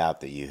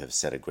doubt that you have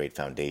set a great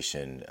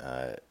foundation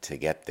to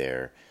get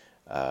there.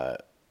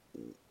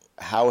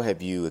 How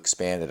have you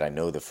expanded? I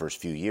know the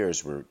first few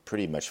years were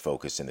pretty much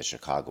focused in the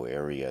Chicago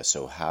area.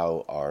 So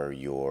how are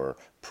your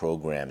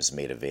programs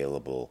made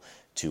available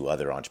to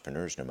other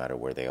entrepreneurs, no matter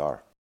where they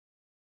are?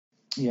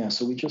 Yeah,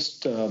 so we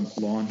just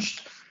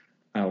launched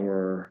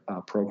our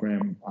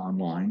program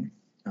online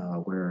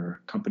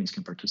where companies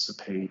can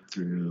participate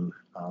through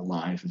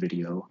live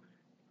video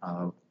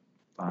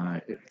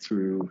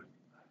through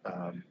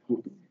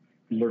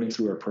learning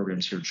through our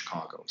programs here in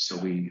Chicago. So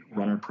we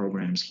run our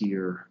programs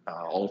here.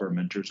 All of our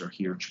mentors are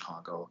here in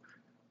Chicago.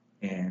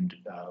 And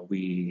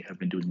we have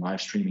been doing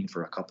live streaming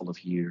for a couple of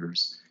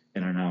years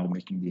and are now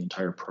making the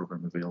entire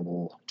program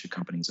available to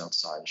companies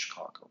outside of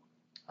Chicago.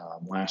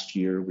 Last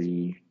year,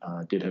 we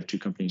did have 2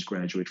 companies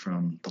graduate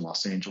from the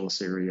Los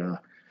Angeles area.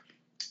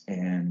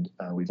 And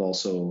we've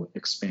also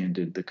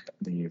expanded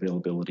the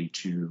availability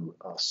to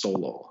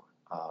solo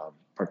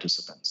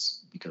participants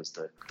because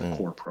the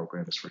core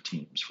program is for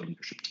teams, for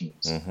leadership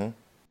teams.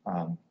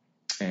 Mm-hmm.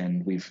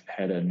 And we've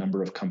had a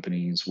number of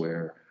companies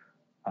where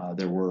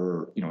there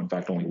were, in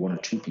fact, only 1 or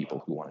 2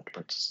 people who wanted to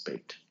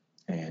participate.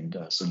 And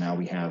so now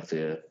we have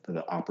the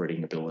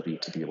operating ability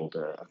to be able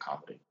to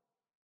accommodate.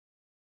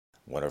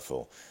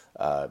 Wonderful.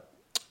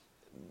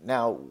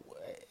 Now,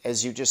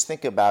 as you just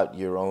think about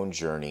your own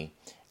journey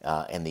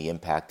and the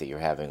impact that you're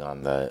having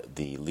on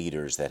the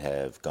leaders that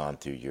have gone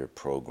through your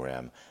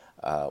program,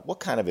 what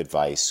kind of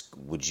advice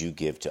would you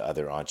give to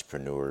other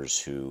entrepreneurs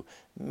who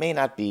may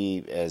not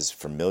be as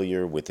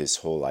familiar with this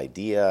whole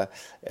idea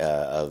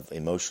of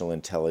emotional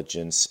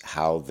intelligence,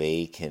 how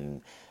they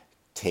can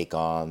take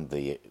on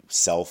the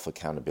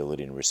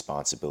self-accountability and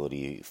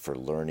responsibility for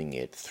learning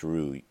it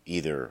through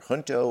either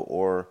Junto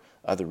or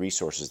other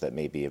resources that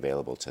may be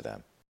available to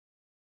them?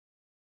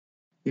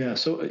 Yeah,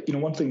 so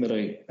one thing that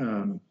I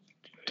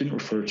didn't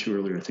refer to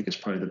earlier, I think is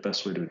probably the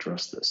best way to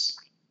address this,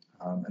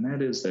 and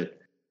that is that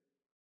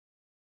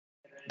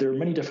there are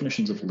many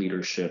definitions of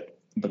leadership,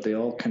 but they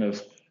all kind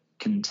of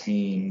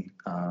contain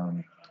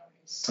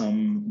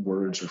some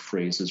words or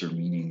phrases or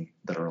meaning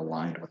that are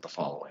aligned with the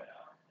following.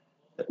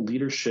 That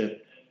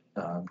leadership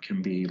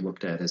can be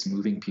looked at as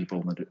moving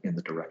people in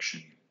the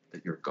direction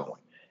that you're going.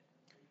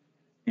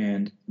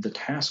 And the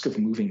task of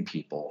moving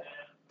people,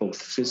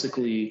 both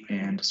physically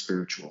and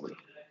spiritually,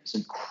 is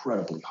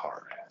incredibly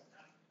hard.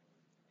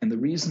 And the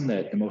reason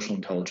that emotional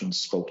intelligence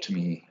spoke to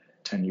me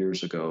 10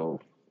 years ago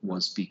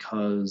was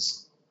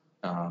because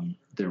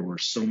there were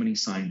so many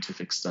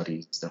scientific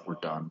studies that were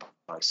done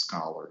by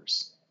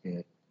scholars,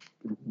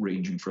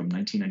 ranging from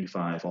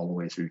 1995 all the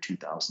way through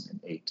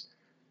 2008,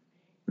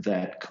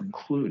 that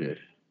concluded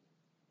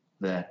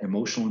that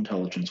emotional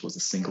intelligence was the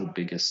single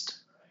biggest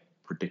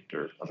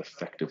predictor of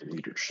effective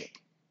leadership.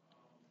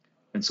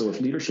 And so if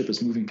leadership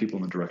is moving people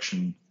in the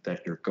direction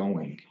that you're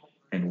going,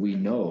 and we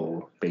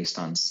know based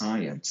on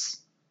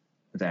science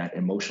that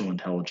emotional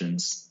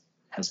intelligence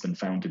has been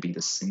found to be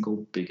the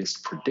single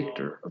biggest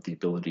predictor of the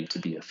ability to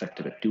be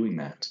effective at doing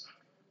that,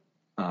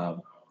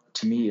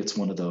 to me, it's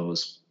one of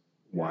those,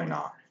 why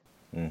not?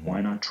 Mm-hmm.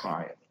 Why not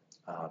try it?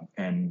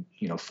 And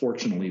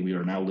fortunately, we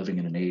are now living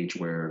in an age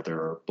where there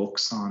are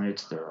books on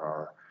it. There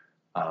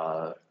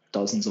are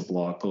dozens of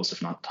blog posts,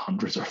 if not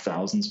hundreds or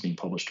thousands, being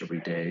published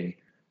every day.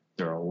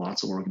 There are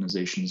lots of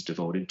organizations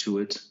devoted to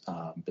it,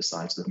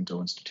 besides the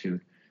Junto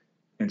Institute.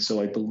 And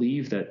so I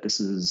believe that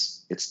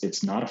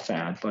it's not a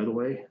fad, by the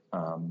way.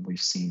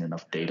 We've seen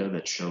enough data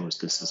that shows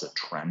this is a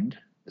trend.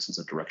 This is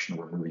a direction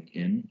we're moving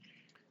in.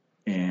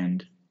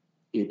 And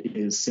it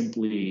is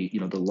simply,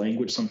 the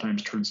language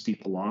sometimes turns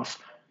people off.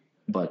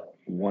 But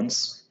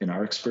once, in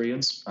our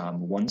experience,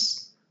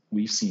 once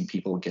we've seen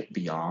people get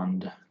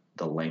beyond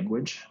the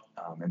language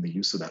and the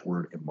use of that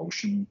word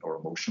emotion or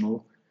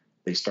emotional,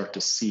 they start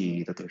to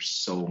see that there's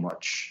so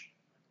much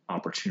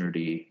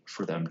opportunity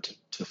for them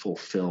to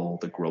fulfill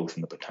the growth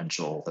and the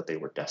potential that they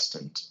were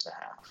destined to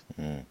have.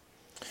 Mm.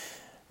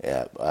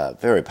 Yeah,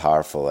 very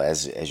powerful.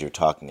 As you're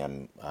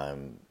talking,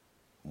 I'm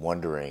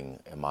wondering,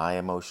 am I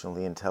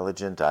emotionally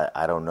intelligent?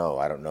 I don't know.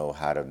 I don't know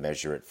how to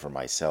measure it for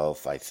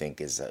myself. I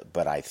think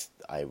but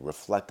I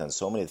reflect on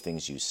so many of the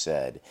things you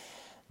said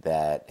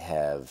that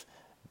have,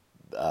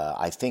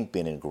 I think,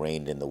 been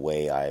ingrained in the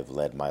way I've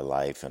led my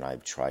life and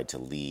I've tried to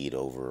lead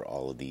over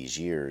all of these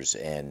years.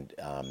 And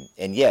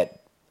yet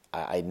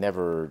I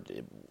never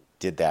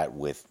did that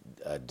with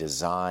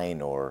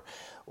design or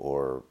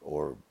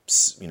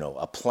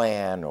a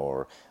plan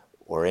or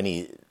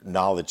any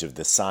knowledge of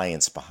the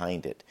science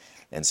behind it.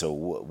 And so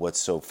what's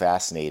so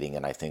fascinating,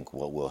 and I think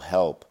what will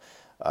help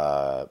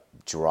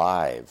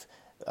drive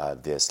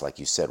this, like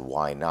you said,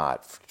 why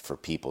not, for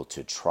people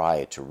to try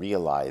it, to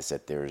realize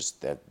that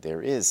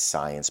there is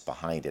science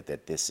behind it,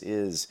 that this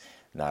is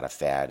not a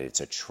fad, it's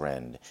a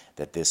trend,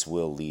 that this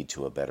will lead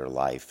to a better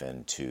life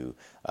and to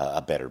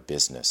a better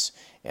business.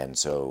 And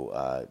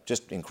so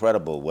just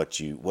incredible what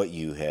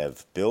you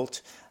have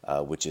built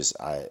which is,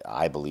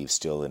 I believe,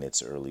 still in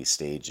its early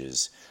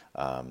stages.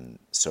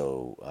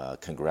 So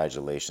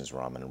congratulations,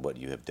 Raman, on what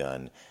you have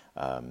done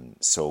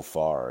so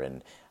far.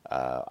 And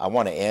I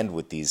want to end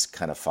with these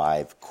kind of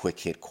 5 quick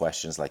hit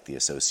questions like the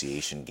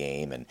association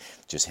game and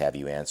just have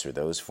you answer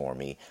those for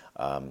me.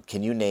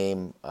 Can you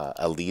name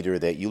a leader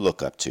that you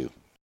look up to?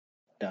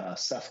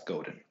 Seth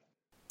Godin.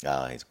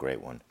 He's a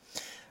great one.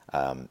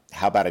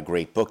 How about a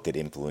great book that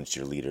influenced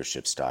your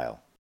leadership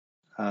style?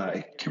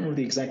 I can't remember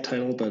the exact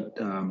title, but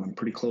I'm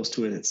pretty close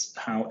to it. It's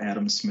How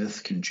Adam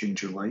Smith Can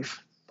Change Your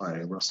Life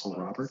by Russell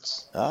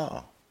Roberts.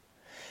 Oh.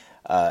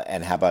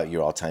 And how about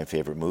your all-time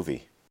favorite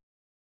movie?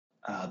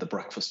 The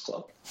Breakfast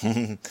Club.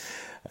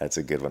 That's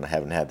a good one. I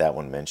haven't had that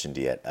one mentioned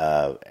yet.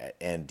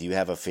 And do you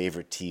have a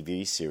favorite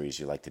TV series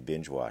you like to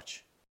binge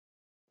watch?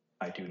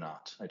 I do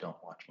not. I don't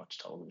watch much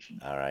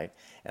television. All right.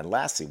 And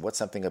lastly, what's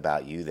something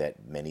about you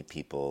that many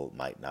people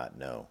might not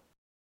know?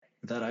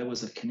 That I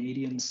was a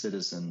Canadian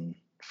citizen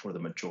for the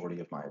majority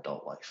of my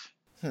adult life.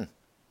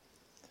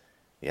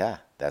 Yeah,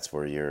 that's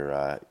where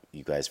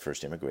you guys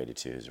first immigrated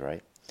to, is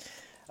right?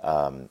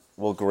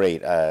 Well,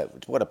 great.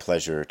 What a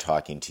pleasure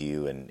talking to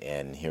you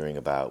and hearing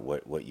about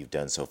what you've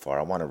done so far.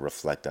 I want to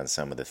reflect on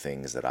some of the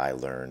things that I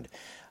learned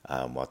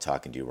while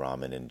talking to you,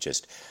 Raman, and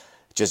just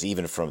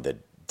even from the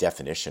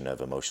definition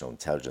of emotional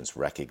intelligence,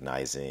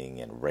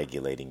 recognizing and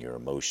regulating your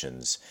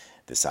emotions,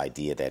 this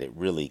idea that it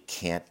really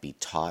can't be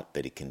taught,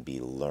 but it can be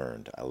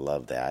learned. I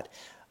love that.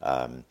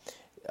 The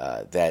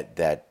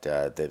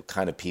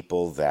kind of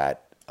people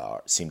that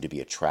seem to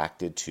be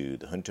attracted to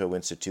the Junto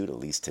Institute, at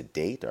least to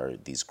date, are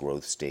these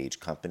growth stage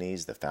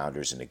companies, the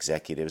founders and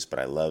executives. But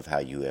I love how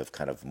you have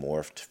kind of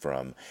morphed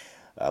from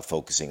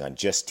focusing on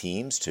just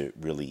teams to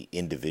really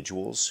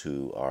individuals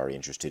who are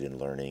interested in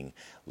learning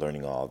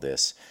all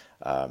this.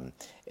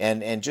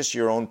 And just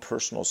your own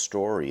personal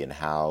story and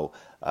how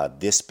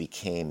this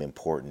became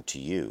important to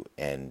you.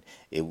 And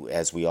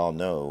as we all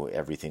know,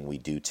 everything we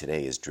do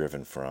today is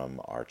driven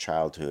from our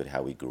childhood,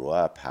 how we grew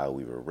up, how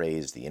we were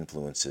raised, the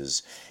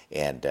influences.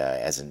 And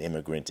as an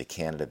immigrant to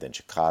Canada, then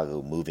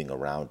Chicago, moving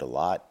around a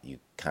lot, you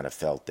kind of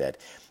felt that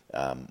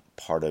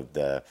part of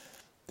the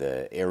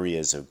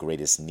areas of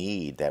greatest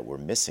need that were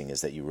missing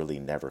is that you really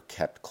never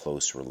kept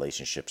close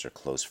relationships or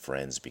close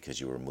friends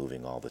because you were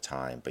moving all the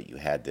time. But you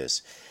had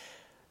this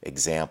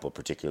example,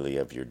 particularly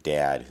of your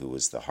dad, who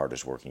was the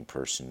hardest working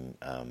person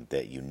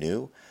that you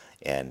knew.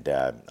 And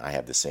I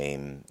have the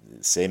same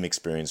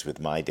experience with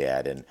my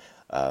dad.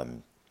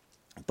 And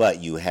but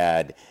you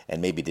had,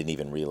 and maybe didn't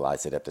even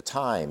realize it at the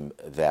time,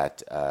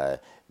 that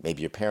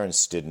maybe your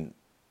parents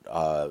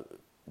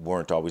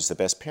weren't always the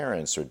best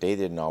parents, or they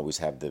didn't always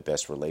have the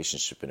best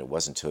relationship. And it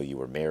wasn't until you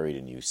were married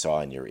and you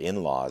saw in your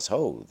in-laws,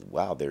 oh,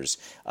 wow, there's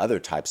other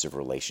types of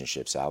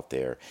relationships out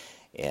there.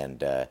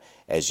 And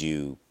as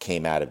you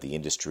came out of the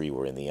industry,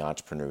 were in the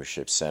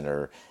entrepreneurship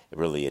center,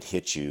 it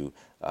hit you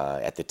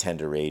at the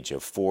tender age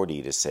of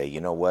 40 to say,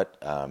 you know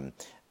what,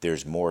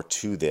 there's more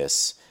to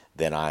this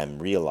than I'm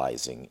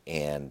realizing.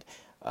 And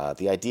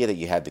the idea that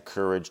you had the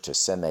courage to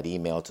send that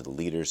email to the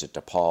leaders at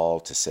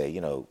DePaul to say, you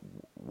know,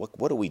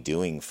 what are we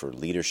doing for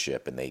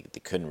leadership? And they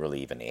couldn't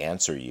really even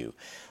answer you.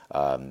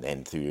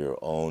 And through your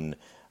own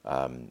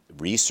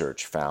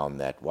research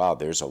found that, wow,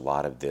 there's a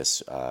lot of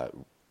this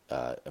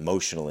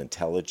emotional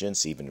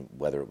intelligence, even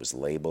whether it was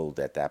labeled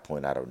at that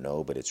point, I don't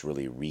know, but it's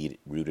really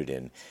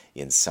rooted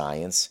in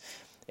science.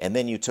 And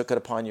then you took it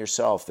upon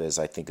yourself, as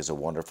I think is a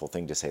wonderful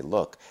thing, to say,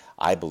 look,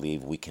 I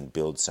believe we can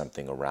build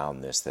something around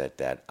this,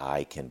 that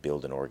I can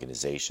build an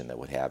organization that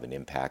would have an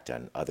impact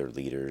on other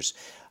leaders.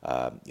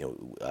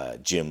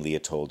 Jim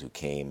Leopold, who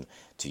came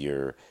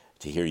to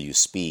hear you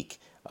speak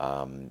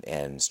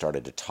and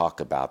started to talk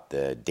about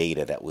the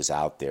data that was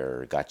out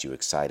there, got you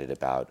excited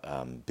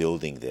about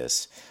building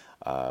this.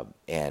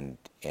 And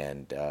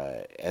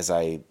as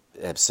I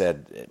have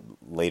said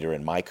later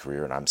in my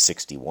career, and I'm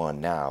 61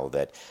 now,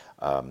 that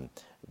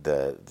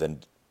the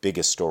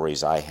biggest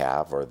stories I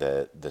have are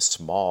the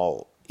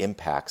small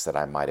impacts that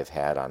I might have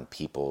had on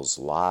people's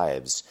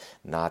lives,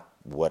 not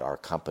what our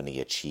company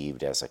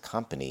achieved as a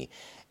company.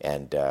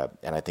 And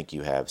I think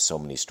you have so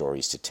many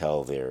stories to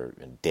tell there.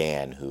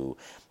 Dan, who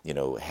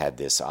had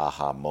this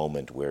aha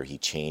moment where he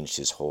changed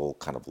his whole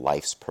kind of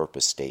life's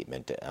purpose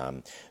statement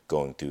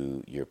going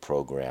through your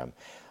program.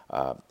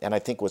 And I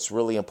think what's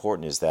really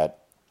important is that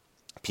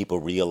people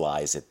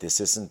realize that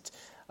this isn't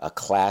a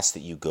class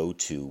that you go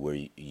to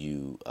where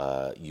you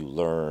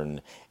learn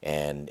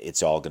and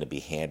it's all going to be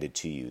handed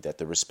to you, that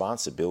the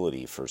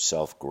responsibility for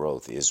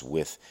self-growth is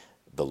with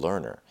the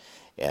learner.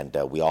 And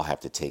we all have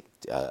to take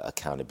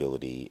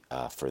accountability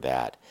for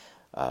that.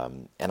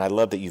 And I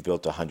love that you've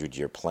built a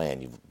 100-year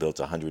plan. You've built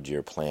a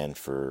 100-year plan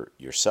for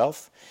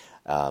yourself,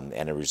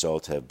 and a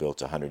result have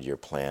built a 100-year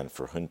plan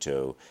for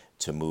Junto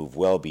to move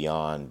well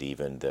beyond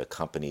even the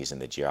companies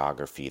and the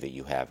geography that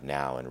you have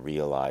now, and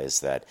realize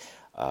that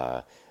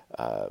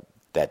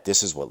that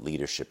this is what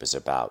leadership is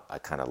about. I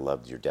kind of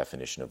loved your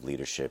definition of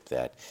leadership,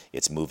 that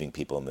it's moving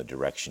people in the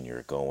direction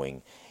you're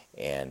going.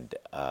 And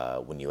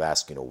when you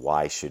ask,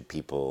 why should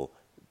people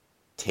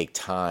take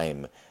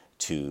time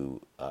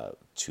to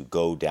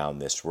go down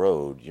this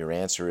road, your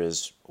answer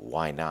is,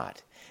 why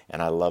not?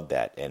 And I love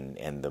that.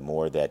 And the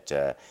more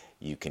that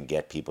you can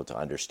get people to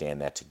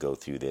understand that, to go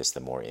through this, the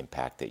more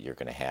impact that you're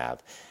going to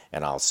have.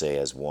 And I'll say,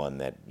 as one,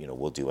 that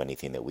we'll do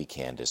anything that we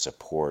can to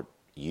support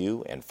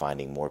you and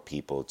finding more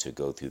people to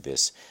go through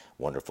this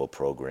wonderful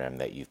program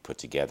that you've put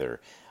together.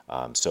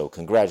 So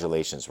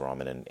congratulations,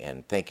 Raman,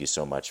 and thank you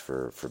so much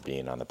for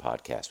being on the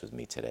podcast with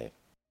me today.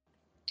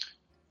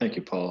 Thank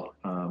you, Paul.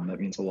 That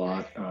means a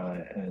lot,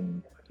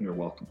 and you're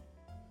welcome.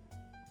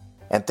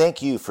 And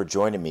thank you for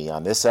joining me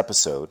on this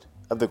episode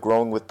of the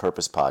Growing with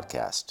Purpose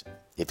podcast.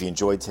 If you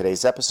enjoyed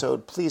today's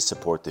episode, please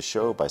support the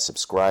show by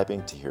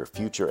subscribing to hear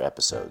future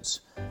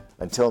episodes.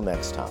 Until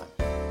next time.